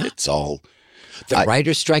because it's all the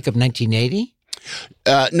writer's strike of 1980.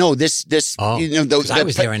 No, this I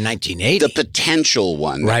was there in 1980. The potential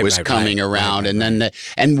one that was coming around, and then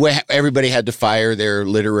everybody had to fire their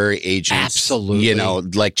literary agents. Absolutely,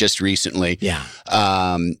 like just recently. Yeah.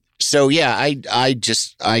 So yeah,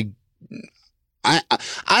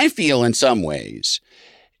 I feel in some ways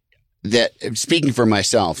that, speaking for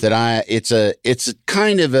myself, that it's a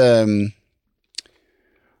kind of a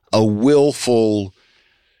willful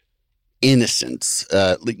innocence,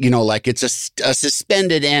 like it's a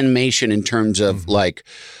suspended animation in terms of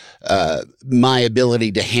my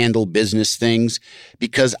ability to handle business things,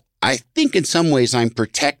 because I think in some ways I'm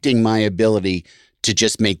protecting my ability to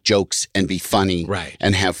just make jokes and be funny Right.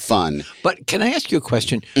 and have fun. But can I ask you a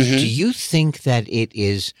question? Mm-hmm. Do you think that it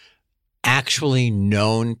is actually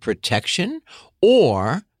known protection,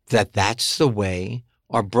 or that that's the way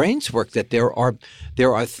our brains work? That there are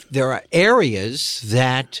areas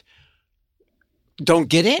that don't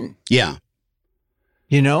get in. Yeah.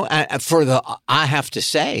 You know, I have to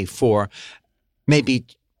say, for maybe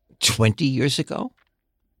 20 years ago,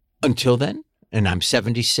 until then, and I'm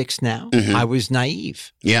 76 now, I was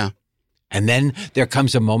naive. Yeah. And then there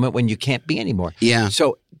comes a moment when you can't be anymore. Yeah.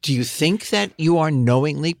 So do you think that you are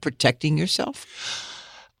knowingly protecting yourself?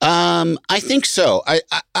 I think so.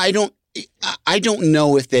 I don't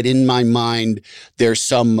know if that in my mind there's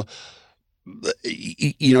some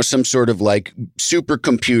some sort of like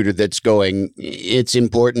supercomputer that's going, it's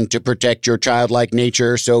important to protect your childlike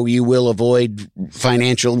nature so you will avoid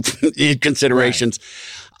financial considerations.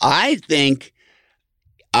 Right. I think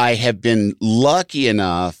I have been lucky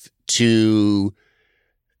enough to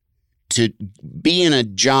be in a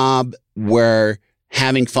job where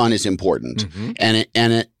having fun is important, and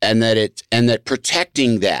that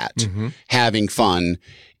protecting that having fun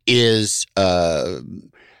is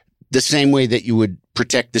the same way that you would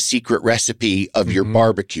protect the secret recipe of your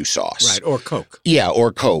barbecue sauce. Right, or Coke. Yeah,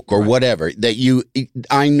 or Coke, or whatever.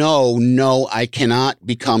 I know I cannot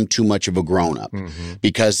become too much of a grown-up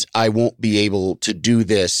because I won't be able to do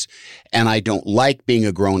this, and I don't like being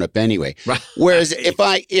a grown-up anyway. Right. Whereas if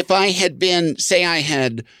I had been, say I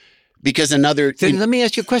had, because another... Then let me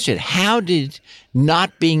ask you a question. How did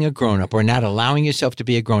not being a grown-up or not allowing yourself to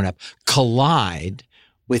be a grown-up collide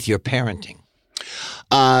with your parenting?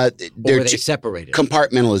 Or were they separated?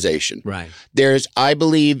 Compartmentalization. Right. There's, I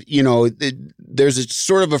believe, there's a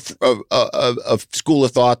sort of a school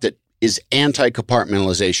of thought that is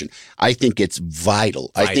anti-compartmentalization. I think it's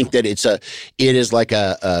vital. I think that it is like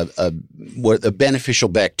a beneficial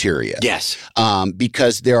bacteria. Yes.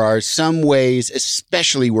 Because there are some ways,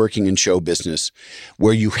 especially working in show business,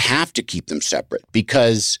 where you have to keep them separate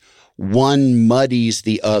because one muddies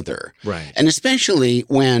the other. Right. And especially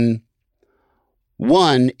when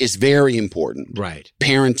one is very important. Right.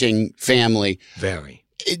 Parenting, family. Very.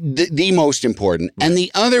 The most important. Right. And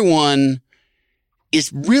the other one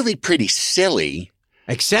is really pretty silly.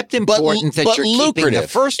 Except important that you're lucrative. Keeping the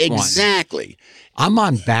first one. Exactly. I'm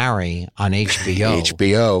on Barry on HBO.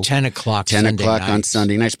 HBO. 10 o'clock 10 Sunday o'clock nights. on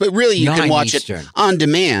Sunday nights. But really, you can watch Eastern. it on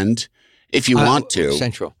demand if you want to.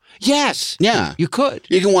 Central. Yes. Yeah. You could.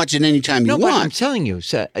 You can watch it anytime you want. No, but I'm telling you,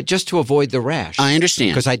 just to avoid the rash. I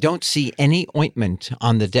understand. Because I don't see any ointment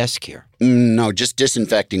on the desk here. No, just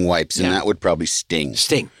disinfecting wipes, and that would probably sting.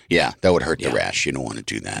 Yeah, that would hurt the rash. You don't want to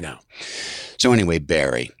do that. No. So anyway,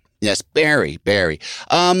 Barry. Yes, Barry.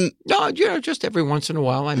 No, just every once in a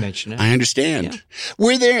while I mention it. I understand.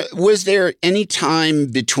 Yeah. Was there any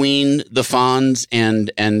time between the Fonz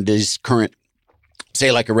and this current,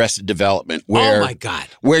 say, like Arrested Development, where oh my God,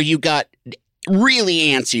 where you got really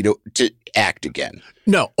antsy to act again?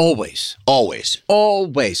 No, always.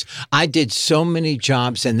 I did so many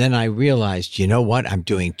jobs, and then I realized, you know what? I'm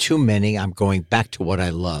doing too many. I'm going back to what I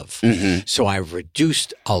love. So I've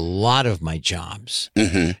reduced a lot of my jobs.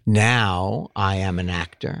 Now I am an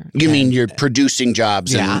actor. You mean you're producing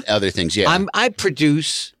jobs and other things? Yeah,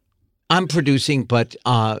 I'm producing, but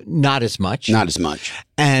not as much. Not as much.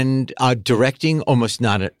 And directing, almost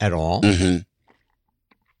not at all.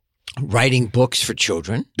 Writing books for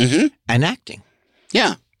children and acting.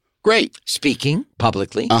 Yeah, great. Speaking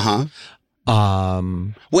publicly.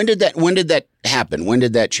 When did that happen? When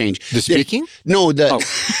did that change? The speaking? No,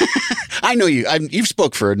 I know you. You've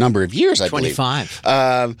spoke for a number of years. I 25.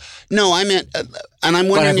 believe. No, I meant, and I'm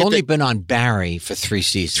wondering. But I've only been on Barry for 3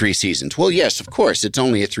 seasons. 3 seasons. Well, yes, of course. It's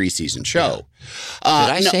only a 3-season show. Yeah.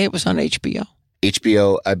 Did I say it was on HBO?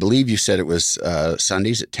 HBO. I believe you said it was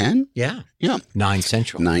Sundays at 10. Yeah. 9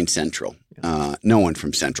 Central. 9 Central. No one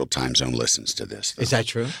from Central Time Zone listens to this, though. Is that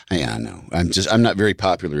true? Yeah, no. I'm not very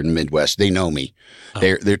popular in the Midwest. They know me.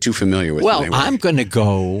 They're too familiar with me. Well, I'm going to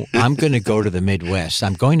go to the Midwest.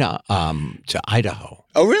 I'm going to Idaho.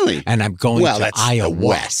 Oh, really? And I'm going to that's Iowa. The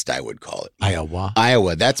West, I would call it.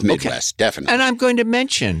 Iowa, that's Midwest, definitely. And I'm going to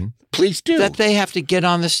mention please do that they have to get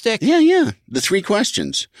on the stick. Yeah. The 3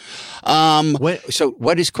 questions. So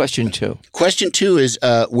what is question 2? Question 2 is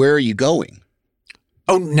where are you going?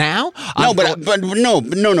 Oh, now? No, no.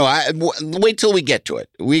 Wait till we get to it.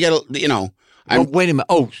 We got to, wait a minute.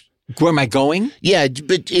 Oh, where am I going? Yeah,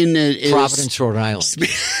 but in Providence, Rhode Island.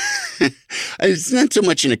 It's not so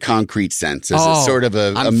much in a concrete sense as it's sort of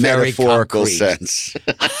a metaphorical sense.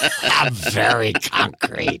 I'm very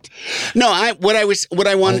concrete. No, what I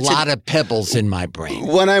wanted a lot of pebbles in my brain.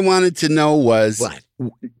 What I wanted to know was what?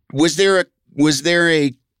 Was there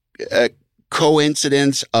a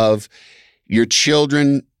coincidence of your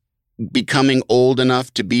children becoming old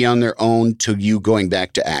enough to be on their own to you going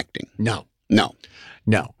back to acting? No.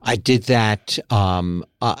 No, I did that.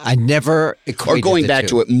 I never equated or going back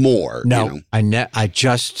to it more. No, you know?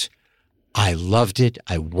 I loved it.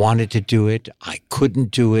 I wanted to do it. I couldn't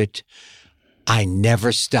do it. I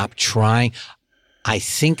never stopped trying. I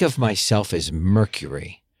think of myself as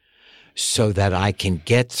Mercury, so that I can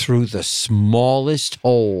get through the smallest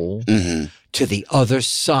hole to the other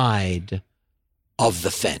side of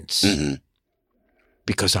the fence. Mm-hmm.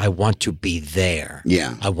 Because I want to be there.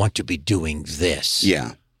 Yeah. I want to be doing this.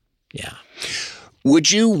 Yeah. Yeah.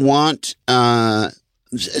 Would you want,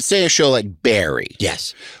 say a show like Barry?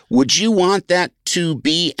 Yes. Would you want that to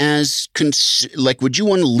be as, would you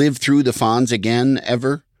want to live through the Fonz again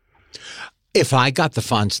ever? If I got the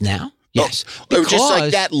Fonz now? Yes. Or just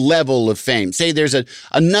like that level of fame. Say there's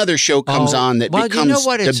another show comes on that becomes you know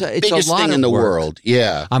what? the biggest thing in the world.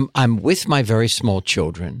 Yeah. I'm with my very small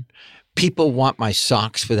children. People want my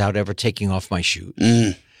socks without ever taking off my shoes.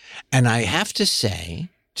 Mm. And I have to say,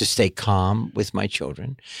 to stay calm with my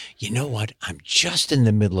children, you know what? I'm just in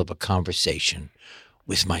the middle of a conversation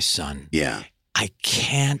with my son. Yeah. I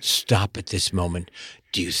can't stop at this moment.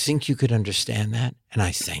 Do you think you could understand that? And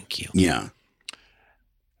I thank you. Yeah.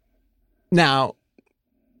 Now,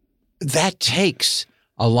 that takes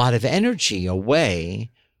a lot of energy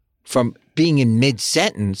away from being in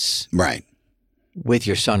mid-sentence. Right. With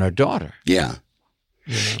your son or daughter. Yeah.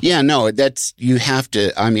 You know? Yeah, no, you have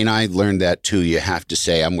to, I mean, I learned that too. You have to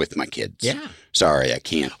say, I'm with my kids. Yeah. Sorry, I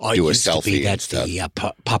can't do a selfie and stuff. The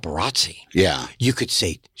paparazzi. Yeah. You could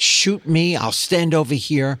say, shoot me, I'll stand over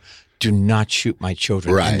here. Do not shoot my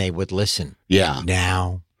children. Right. And they would listen. Yeah.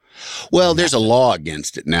 Now. Well, there's a law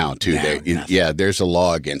against it now too. Yeah, there's a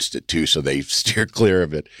law against it too, so they steer clear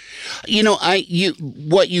of it. You know,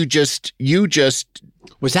 you just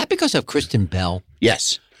was that because of Kristen Bell?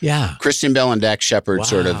 Yes. Yeah. Kristen Bell and Dax Shepard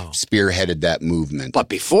sort of spearheaded that movement. But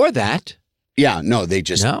before that, yeah, no,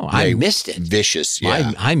 I missed it. Vicious,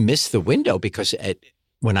 yeah. I missed the window because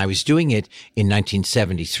when I was doing it in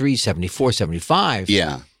 1973, 74, 75,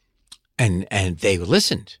 yeah, and they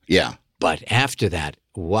listened. Yeah. But after that,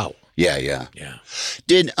 whoa. Yeah.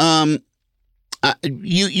 Did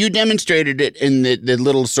you demonstrated it in the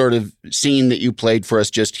little sort of scene that you played for us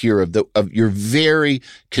just here of your very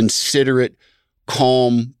considerate,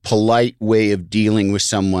 calm, polite way of dealing with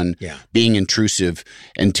someone being intrusive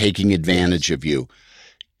and taking advantage of you.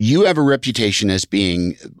 You have a reputation as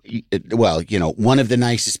being, well, you know, one of the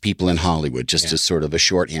nicest people in Hollywood, just as sort of a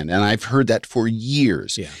shorthand. And I've heard that for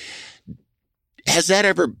years. Yeah. Has that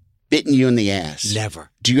ever bitten you in the ass? Never.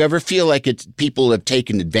 Do you ever feel like people have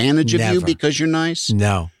taken advantage of Never. you because you're nice?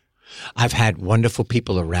 No. I've had wonderful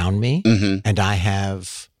people around me, and I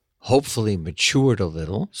have hopefully matured a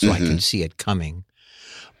little so I can see it coming.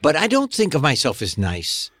 But I don't think of myself as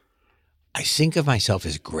nice. I think of myself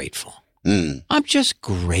as grateful. Mm. I'm just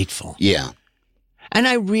grateful. Yeah. And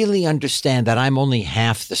I really understand that I'm only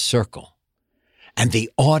half the circle, and the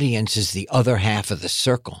audience is the other half of the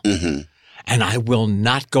circle. Mm-hmm. And I will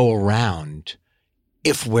not go around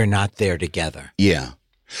if we're not there together. Yeah.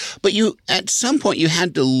 But at some point, you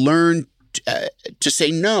had to learn to say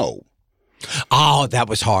no. Oh, that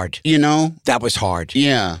was hard. You know? That was hard.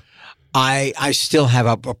 Yeah. I still have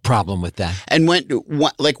a problem with that. And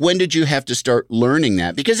when did you have to start learning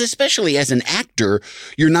that? Because especially as an actor,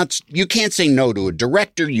 you can't say no to a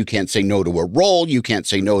director. You can't say no to a role. You can't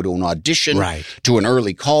say no to an audition. Right. To an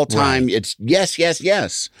early call time. Right. It's yes.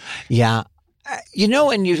 Yeah. You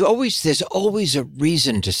know, and there's always a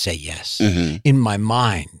reason to say yes. Mm-hmm. In my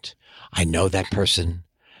mind, I know that person.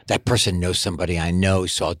 That person knows somebody I know,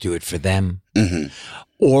 so I'll do it for them. Mm-hmm.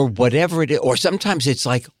 Or whatever it is. Or sometimes it's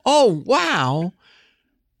like, oh, wow,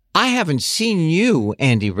 I haven't seen you,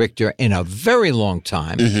 Andy Richter, in a very long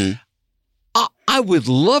time. Mm-hmm. I would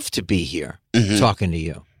love to be here talking to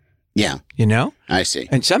you. Yeah. You know? I see.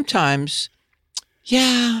 And sometimes,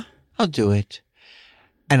 yeah, I'll do it.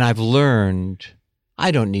 And I've learned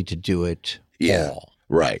I don't need to do it all.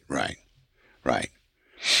 Right.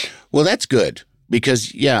 Well, that's good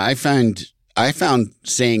because, I found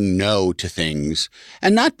saying no to things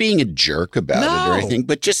and not being a jerk about it or anything,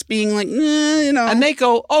 but just being like, you know. And they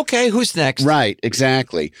go, okay, who's next? Right,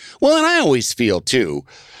 exactly. Well, and I always feel, too,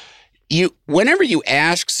 whenever you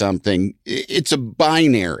ask something, it's a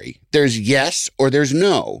binary. There's yes or there's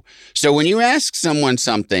no. So when you ask someone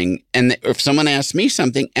something, and if someone asks me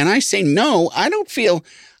something and I say no, I don't feel,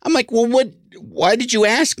 I'm like, well, why did you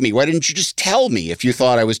ask me? Why didn't you just tell me if you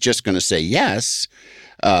thought I was just going to say yes?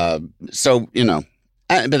 So,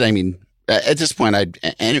 but I mean, at this point, I'd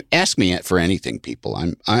ask me for anything, people.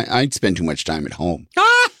 I'd spend too much time at home.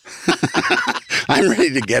 I'm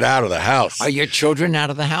ready to get out of the house. Are your children out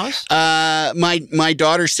of the house? My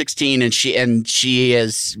daughter's 16, and she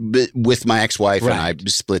is with my ex-wife, right. And I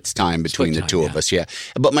splits time between the two of us. Yeah,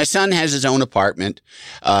 but my son has his own apartment,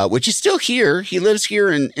 which is still here. He lives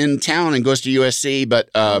here in town and goes to USC. But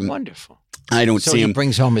wonderful. I don't see him. So he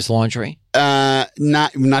brings home his laundry? Not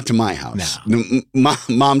to my house. No.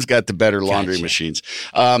 Mom's got the better laundry machines.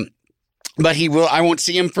 But he will. I won't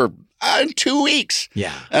see him for 2 weeks.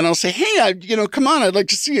 Yeah. And I'll say, hey, come on, I'd like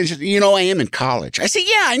to see you. I am in college. I say,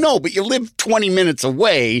 yeah, I know, but you live 20 minutes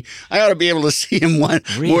away. I ought to be able to see him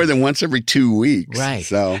more than once every 2 weeks. Right.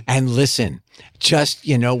 So. And listen, just,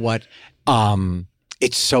 you know what?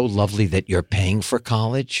 It's so lovely that you're paying for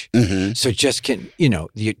college. Mm-hmm. So just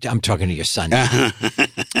I'm talking to your son now.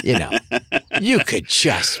 You could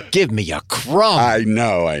just give me a crumb. I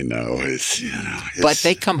know. But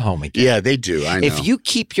they come home again. Yeah, they do. I know. If you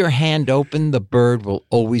keep your hand open, the bird will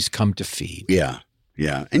always come to feed. Yeah.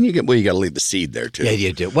 Yeah. And you got to leave the seed there too. Yeah,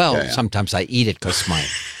 you do. Well, sometimes I eat it because my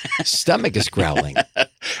stomach is growling.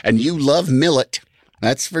 And you love millet.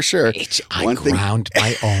 That's for sure. I ground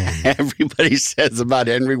my own. Everybody says about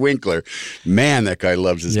Henry Winkler, man, that guy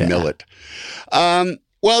loves his millet.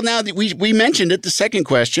 Well, now that we mentioned it, the second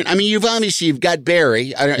question. I mean, you've got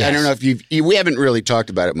Barry. I don't know if we haven't really talked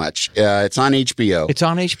about it much. It's on HBO. It's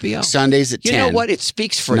on HBO. Sundays at 10. You know what? It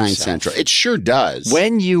speaks for 9 itself. Central. It sure does.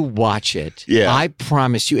 When you watch it, I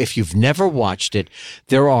promise you, if you've never watched it,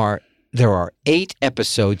 there are 8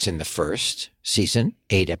 episodes in the first season,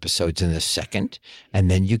 8 episodes in the second,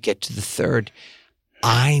 and then you get to the third.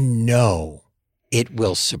 I know it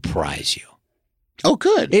will surprise you. Oh,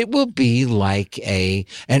 good. It will be like an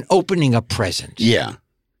opening a present. Yeah.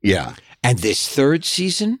 Yeah. And this third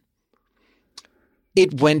season,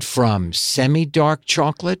 it went from semi-dark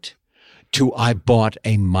chocolate to I bought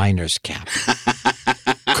a miner's cap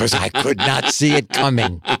because I could not see it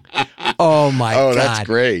coming. Oh, my God. Oh, that's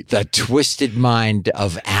great. The twisted mind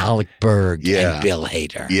of Alec Berg and Bill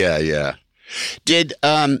Hader. Yeah, yeah. Did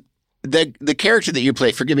the character that you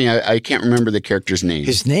play, forgive me, I can't remember the character's name.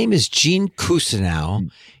 His name is Gene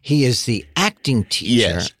Cousineau. He is the acting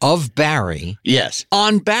teacher of Barry. Yes.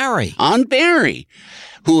 On Barry. On Barry,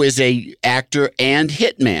 who is a actor and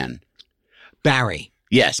hitman. Barry.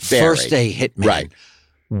 Yes, Barry. First day hitman. Right.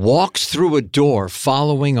 Walks through a door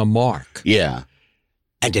following a mark. Yeah.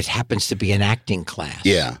 And it happens to be an acting class.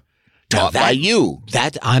 Yeah. Taught by you.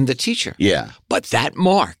 That I'm the teacher. Yeah. But that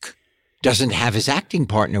Mark doesn't have his acting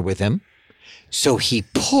partner with him. So he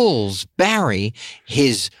pulls Barry,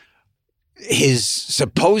 his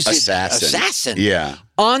supposed assassin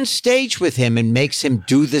on stage with him and makes him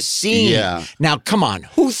do the scene. Yeah. Now, come on.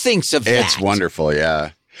 Who thinks of that? It's wonderful,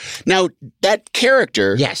 yeah. Now, that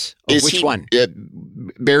character... Yes. Which one?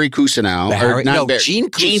 Barry Cousineau. Gene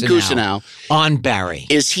Cousineau. On Barry.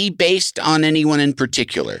 Is he based on anyone in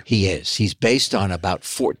particular? He is. He's based on about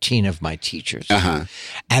 14 of my teachers. Uh-huh.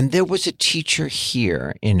 And there was a teacher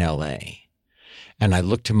here in L.A., and I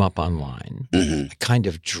looked him up online. Mm-hmm. I kind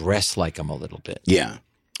of dressed like him a little bit. Yeah.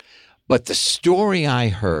 But the story I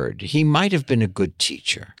heard, he might have been a good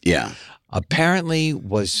teacher. Yeah. Apparently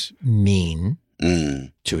was mean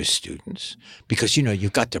to his students because,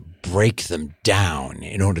 you've got to break them down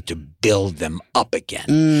in order to build them up again.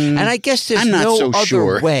 And I guess there's no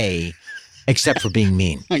other way except for being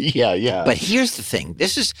mean. Yeah. But here's the thing.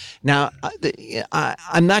 This is now,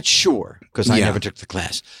 I'm not sure because I never took the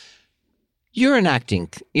class. You're an acting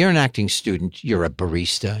student. You're a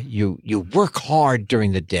barista. You work hard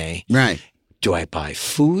during the day. Right. Do I buy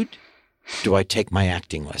food? Do I take my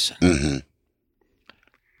acting lesson? Mm-hmm.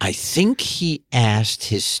 I think he asked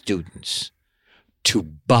his students to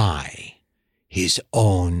buy his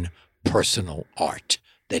own personal art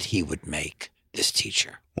that he would make, this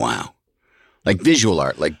teacher. Wow. Like visual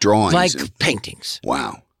art, like drawings. Like paintings.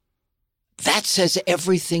 Wow. That says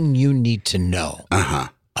everything you need to know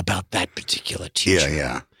about that particular teacher.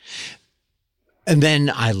 Yeah. And then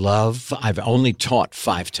I've only taught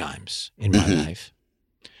 5 times in my life.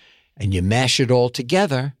 And you mash it all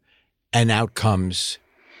together, and out comes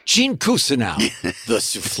Gene Cousineau, the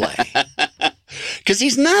souffle. Because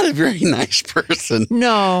he's not a very nice person.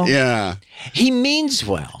 No. Yeah. He means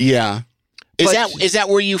well. Yeah. Is that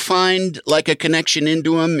where you find like a connection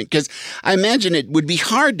into him? Because I imagine it would be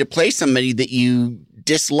hard to play somebody that you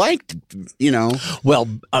disliked, Well,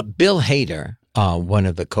 Bill Hader, one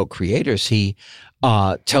of the co-creators, he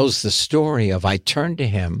tells the story of I turned to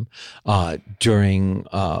him during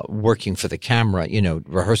working for the camera,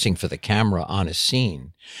 rehearsing for the camera on a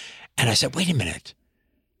scene. And I said, wait a minute,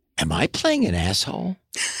 am I playing an asshole?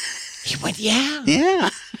 He went, yeah. Yeah.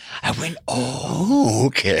 I went, oh,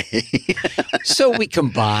 okay. So we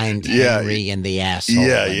combined Henry and the asshole.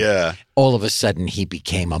 Yeah, yeah. All of a sudden, he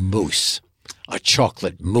became a moose, a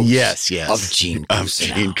chocolate moose. Yes. Of Gene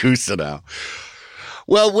Cousineau.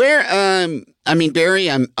 Well, Barry,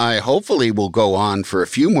 I hopefully will go on for a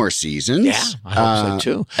few more seasons. Yeah, I hope so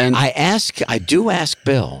too. And I do ask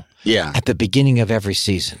Bill. Yeah. At the beginning of every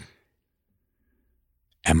season,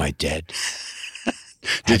 am I dead?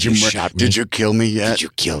 Did you shot me? Did you kill me yet? Did you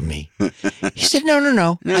kill me? He said,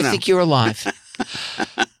 no. I think you're alive.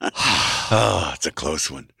 Oh, it's a close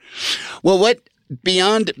one. Well, what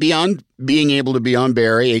beyond being able to be on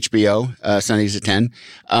Barry, HBO, Sundays at 10,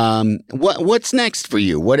 what's next for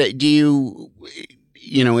you? What do you,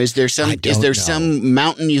 is there some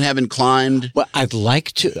mountain you haven't climbed? Well, I'd like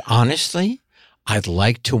to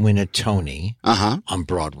win a Tony on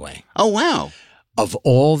Broadway. Oh, wow. Of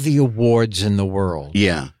all the awards in the world,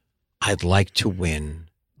 I'd like to win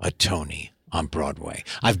a Tony on Broadway.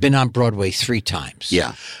 I've been on Broadway 3 times.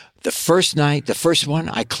 Yeah. The first one,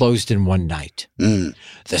 I closed in one night. The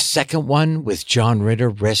second one with John Ritter,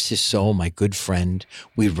 rest his soul, my good friend,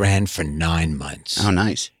 we ran for 9 months. Oh,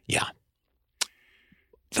 nice. Yeah.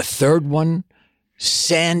 The third one,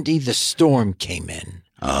 Sandy the Storm came in.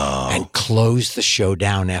 Oh. And closed the show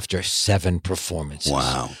down after 7 performances.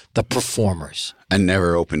 Wow. The Performers. And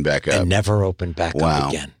never opened back up. Up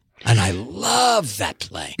again. And I love that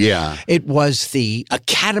play. Yeah. It was the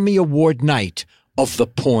Academy Award night of the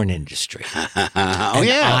porn industry.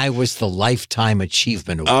 I was the Lifetime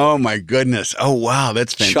Achievement Award. Oh, my goodness. Oh, wow.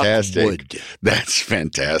 That's fantastic. Chuck Wood. That's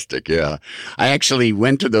fantastic. Yeah. I actually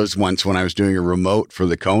went to those once when I was doing a remote for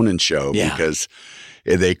the Conan show because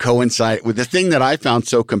they coincide with the thing that I found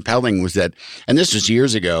so compelling was that, and this was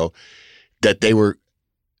years ago, that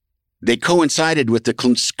they coincided with the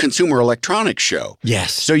Consumer Electronics Show.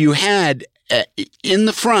 Yes. So you had in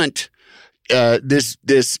the front this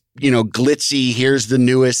glitzy, here's the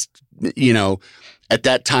newest, at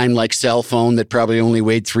that time like cell phone that probably only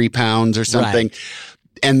weighed 3 pounds or something. Right.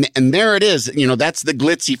 And there it is, that's the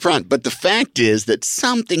glitzy front. But the fact is that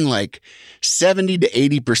something like 70 to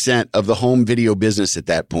 80% of the home video business at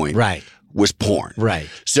that point was porn. Right.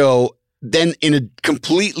 So then in a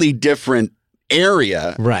completely different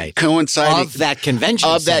area, coinciding of that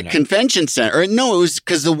convention center. Or no, it was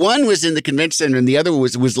because the one was in the convention center and the other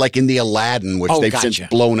was like in the Aladdin, which they've since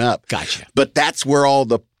blown up. Gotcha. But that's where all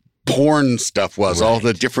the porn stuff was, all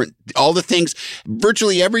the things,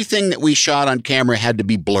 virtually everything that we shot on camera had to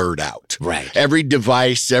be blurred out. Right. Every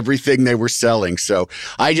device, everything they were selling. So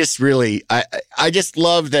I just really, I just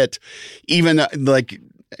love that even like,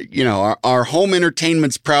 our home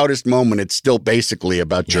entertainment's proudest moment, it's still basically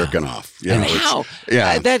about jerking off. That's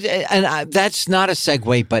not a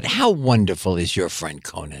segue, but how wonderful is your friend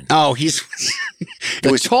Conan? Oh,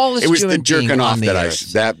 tallest. It was the jerking off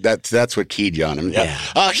that that's what keyed on him.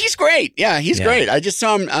 Yeah. He's great. Yeah, he's great. I just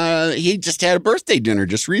saw him. He just had a birthday dinner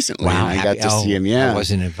just recently. Wow, and I got to see him. Yeah, I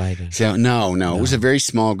wasn't invited. So no, it was a very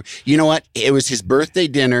small. You know what? It was his birthday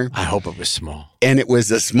dinner. I hope it was small. And it was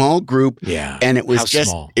a small group. Yeah. And it was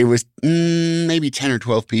small? It was maybe 10 or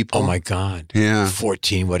 12 people. Oh, my God. Yeah.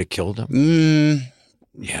 14 would have killed him?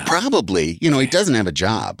 Yeah. Probably. He doesn't have a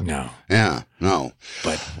job. No. Yeah. No.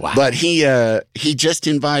 But wow. But he just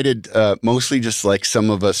invited mostly just like some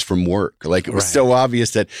of us from work. Like it was so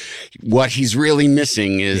obvious that what he's really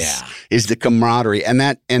missing is the camaraderie.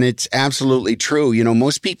 And it's absolutely true.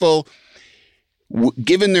 Most people,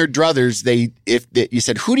 given their druthers, if you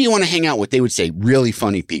said, who do you want to hang out with? They would say, really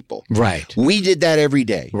funny people. Right. We did that every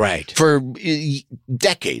day. Right. For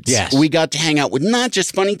decades. Yes. We got to hang out with not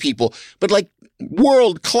just funny people, but like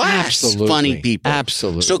world-class funny people.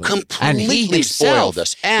 Absolutely. So completely and he himself spoiled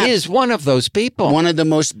us. Is one of those people. One of the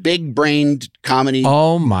most big-brained comedy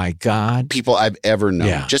oh my God. people I've ever known.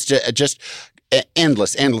 Yeah. Just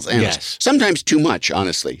endless. Yes. Sometimes too much,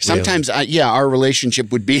 honestly. Sometimes, our relationship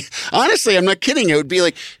would be, honestly, I'm not kidding. It would be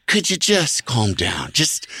like, could you just calm down?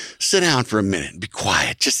 Just sit down for a minute and be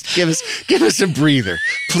quiet. Just give us a breather.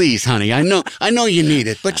 Please, honey. I know you need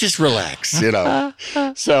it, but just relax,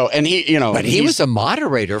 So, and he, But he was a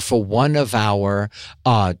moderator for one of our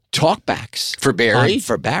talkbacks. For Barry?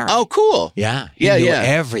 For Barry. Oh, cool. Yeah. He knew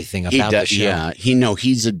everything about the show. Yeah.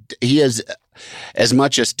 He is as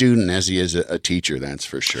much a student as he is a teacher, that's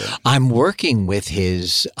for sure. I'm working with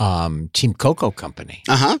his Team Coco company.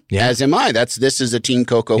 Uh-huh. Yeah. As am I. This is a Team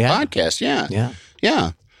Coco podcast. Yeah. Yeah.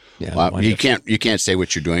 Yeah. Yeah. Well, you can't say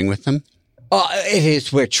what you're doing with them. It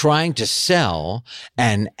is. We're trying to sell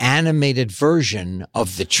an animated version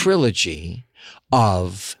of the trilogy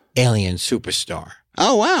of Alien Superstar.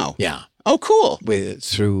 Oh, wow. Yeah. Oh, cool.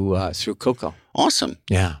 Through Coco. Awesome.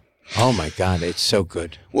 Yeah. Oh, my God. It's so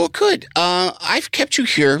good. Well, good. I've kept you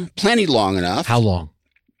here plenty long enough. How long?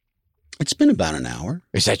 It's been about an hour.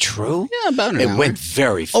 Is that true? Yeah, about an hour. It went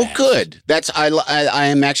very fast. Oh, good. I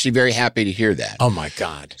am actually very happy to hear that. Oh, my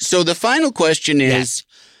God. So the final question is,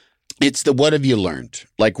 it's the what have you learned?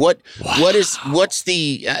 Like what's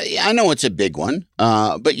the, I know it's a big one,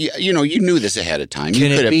 but you you knew this ahead of time. You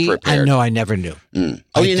could have prepared. No, I never knew.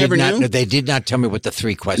 Oh, you never knew? They did not tell me what the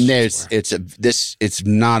 3 questions were. It's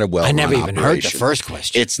not a well-run I never even heard the operation. first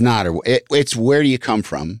question. It's not it's where do you come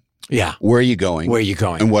from? Yeah. Where are you going? Where are you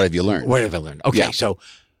going? And what have you learned? What have I learned? Okay, so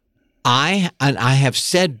I have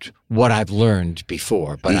said what I've learned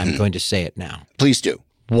before, but I'm going to say it now. Please do.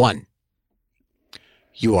 1,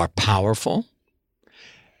 you are powerful,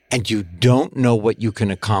 and you don't know what you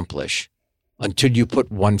can accomplish until you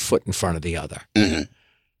put one foot in front of the other. Mm-hmm.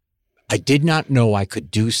 I did not know I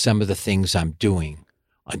could do some of the things I'm doing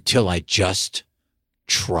until I just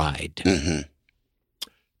tried. Mm-hmm.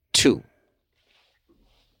 2,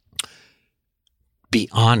 be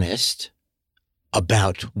honest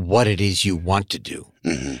about what it is you want to do.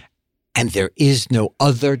 Mm-hmm. And there is no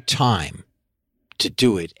other time to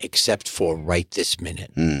do it except for right this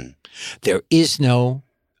minute. There is no,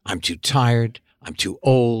 I'm too tired, I'm too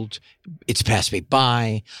old, it's passed me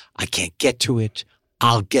by, I can't get to it,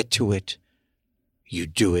 I'll get to it. You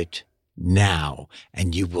do it now,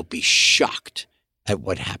 and you will be shocked at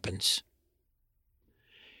what happens.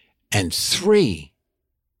 And 3,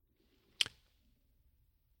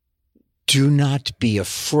 do not be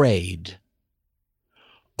afraid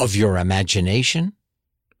of your imagination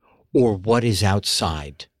or what is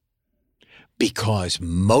outside, because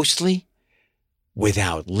mostly,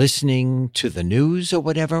 without listening to the news or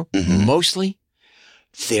whatever, mostly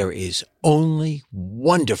there is only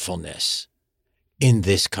wonderfulness in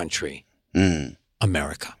this country,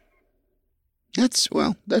 America. That's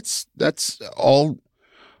all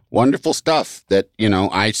wonderful stuff that,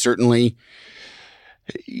 I certainly,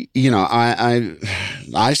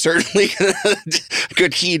 I certainly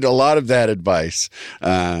could heed a lot of that advice.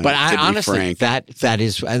 But I honestly, that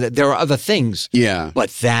is, there are other things. Yeah. But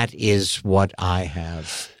that is what I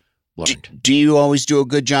have learned. Do you always do a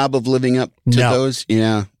good job of living up to those?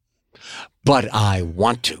 Yeah. But I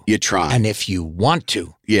want to. You try. And if you want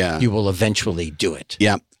to, you will eventually do it.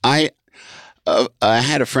 Yeah. I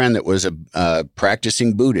had a friend that was a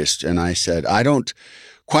practicing Buddhist, and I said, I don't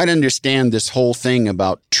quite understand this whole thing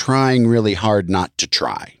about trying really hard not to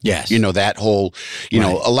try. Yes. That whole,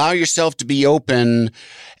 allow yourself to be open,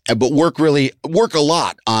 but work a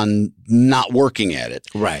lot on not working at it.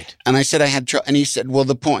 Right. And I said, and he said, well,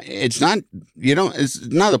 the point, it's not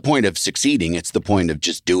the point of succeeding. It's the point of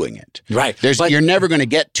just doing it. Right. You're never going to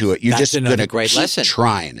get to it. You're just going to keep lesson.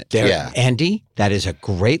 Trying it. Andy, that is a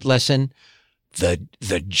great lesson.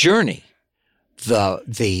 The journey,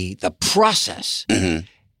 the process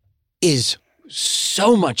is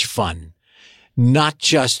so much fun, not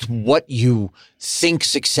just what you think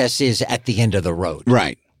success is at the end of the road.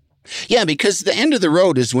 Right. Yeah, because the end of the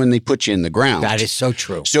road is when they put you in the ground. That is so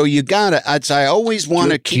true. So you gotta, I always want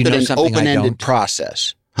to keep it an open-ended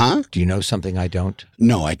process. Huh? Do you know something I don't?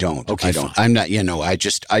 No, I don't. Okay, I don't. Fine. I'm not, I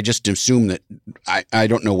just assume that I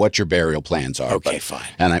don't know what your burial plans are. Okay, fine.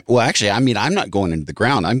 And I'm not going into the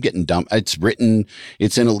ground. I'm getting dumped.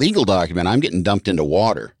 It's in a legal document. I'm getting dumped into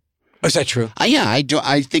water. Is that true? Yeah, I do.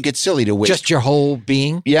 I think it's silly to waste. Just your whole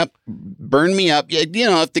being? Yep. Burn me up.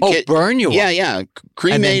 If the kid burn you up. Yeah.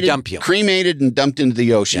 Cremated, and then dump you. Cremated and dumped into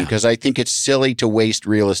the ocean because I think it's silly to waste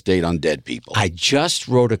real estate on dead people. I just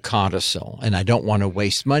wrote a codicil, and I don't want to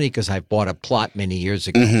waste money because I bought a plot many years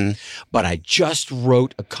ago. But I just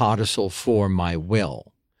wrote a codicil for my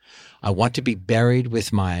will. I want to be buried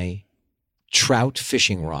with my trout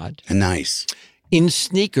fishing rod. Nice. In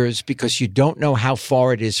sneakers, because you don't know how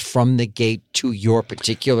far it is from the gate to your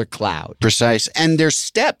particular cloud. Precise. And there's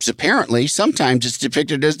steps, apparently. Sometimes it's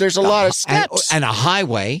depicted as there's a lot of steps. And a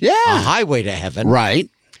highway. Yeah. A highway to heaven. Right.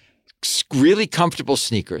 Really comfortable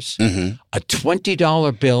sneakers. A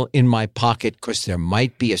 $20 bill in my pocket because there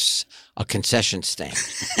might be a concession stand.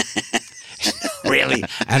 really.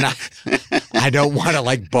 And I don't want to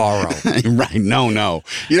like borrow. Right. No.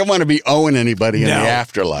 You don't want to be owing anybody in the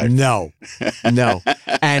afterlife. No.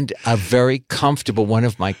 And a very comfortable, one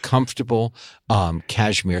of my comfortable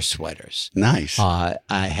cashmere sweaters. Nice. I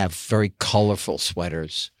have very colorful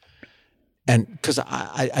sweaters. And because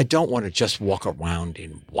I don't want to just walk around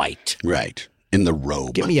in white. Right. In the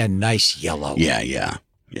robe. Give me a nice yellow. Yeah.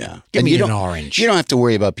 Give me an orange. You don't have to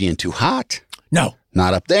worry about being too hot. No.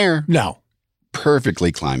 Not up there. No.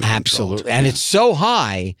 Perfectly climate controlled. Absolutely. And it's so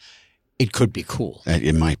high, it could be cool.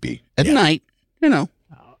 It might be. At night, you know.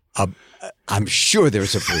 I'm sure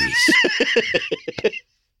there's a breeze.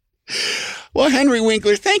 Well, Henry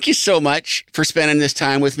Winkler, thank you so much for spending this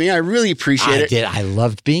time with me. I really appreciate it. I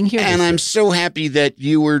loved being here. And I'm so happy that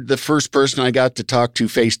you were the first person I got to talk to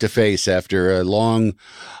face to face after a long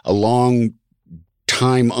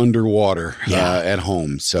time underwater at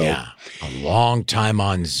home. So a long time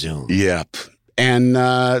on Zoom. Yep. And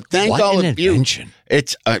thank all of you. Invention.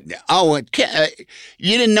 It's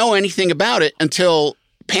you didn't know anything about it until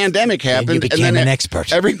pandemic happened, and you became an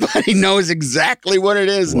expert. Everybody knows exactly what it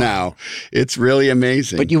is now. It's really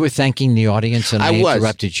amazing. But you were thanking the audience, and I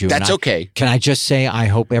interrupted you. That's okay. Can I just say, I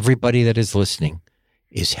hope everybody that is listening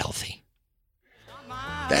is healthy.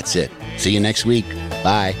 That's it. See you next week.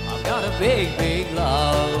 Bye. I've got a big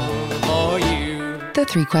love for you. The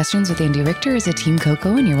Three Questions with Andy Richter is a Team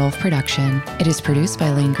Coco and Earwolf production. It is produced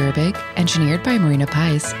by Lane Gerbig, engineered by Marina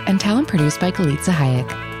Pais, and talent produced by Galitza Hayek.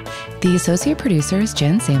 The associate producer is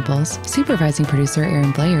Jen Samples, supervising producer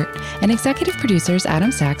Aaron Blair, and executive producers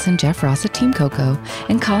Adam Sachs and Jeff Ross at Team Coco,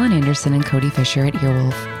 and Colin Anderson and Cody Fisher at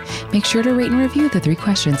Earwolf. Make sure to rate and review The Three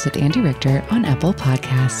Questions with Andy Richter on Apple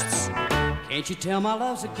Podcasts. Can't you tell my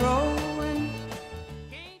love's a-growing?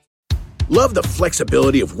 Love the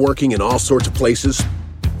flexibility of working in all sorts of places?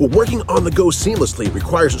 Well, working on the go seamlessly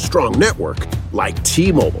requires a strong network like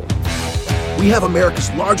T-Mobile. We have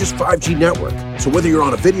America's largest 5G network, so whether you're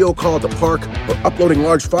on a video call at the park or uploading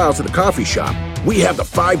large files at a coffee shop, we have the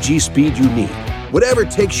 5G speed you need. Whatever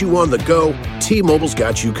takes you on the go, T-Mobile's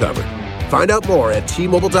got you covered. Find out more at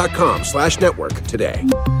T-Mobile.com/network today.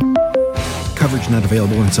 Coverage not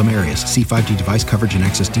available in some areas. See 5G device coverage and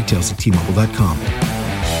access details at T-Mobile.com.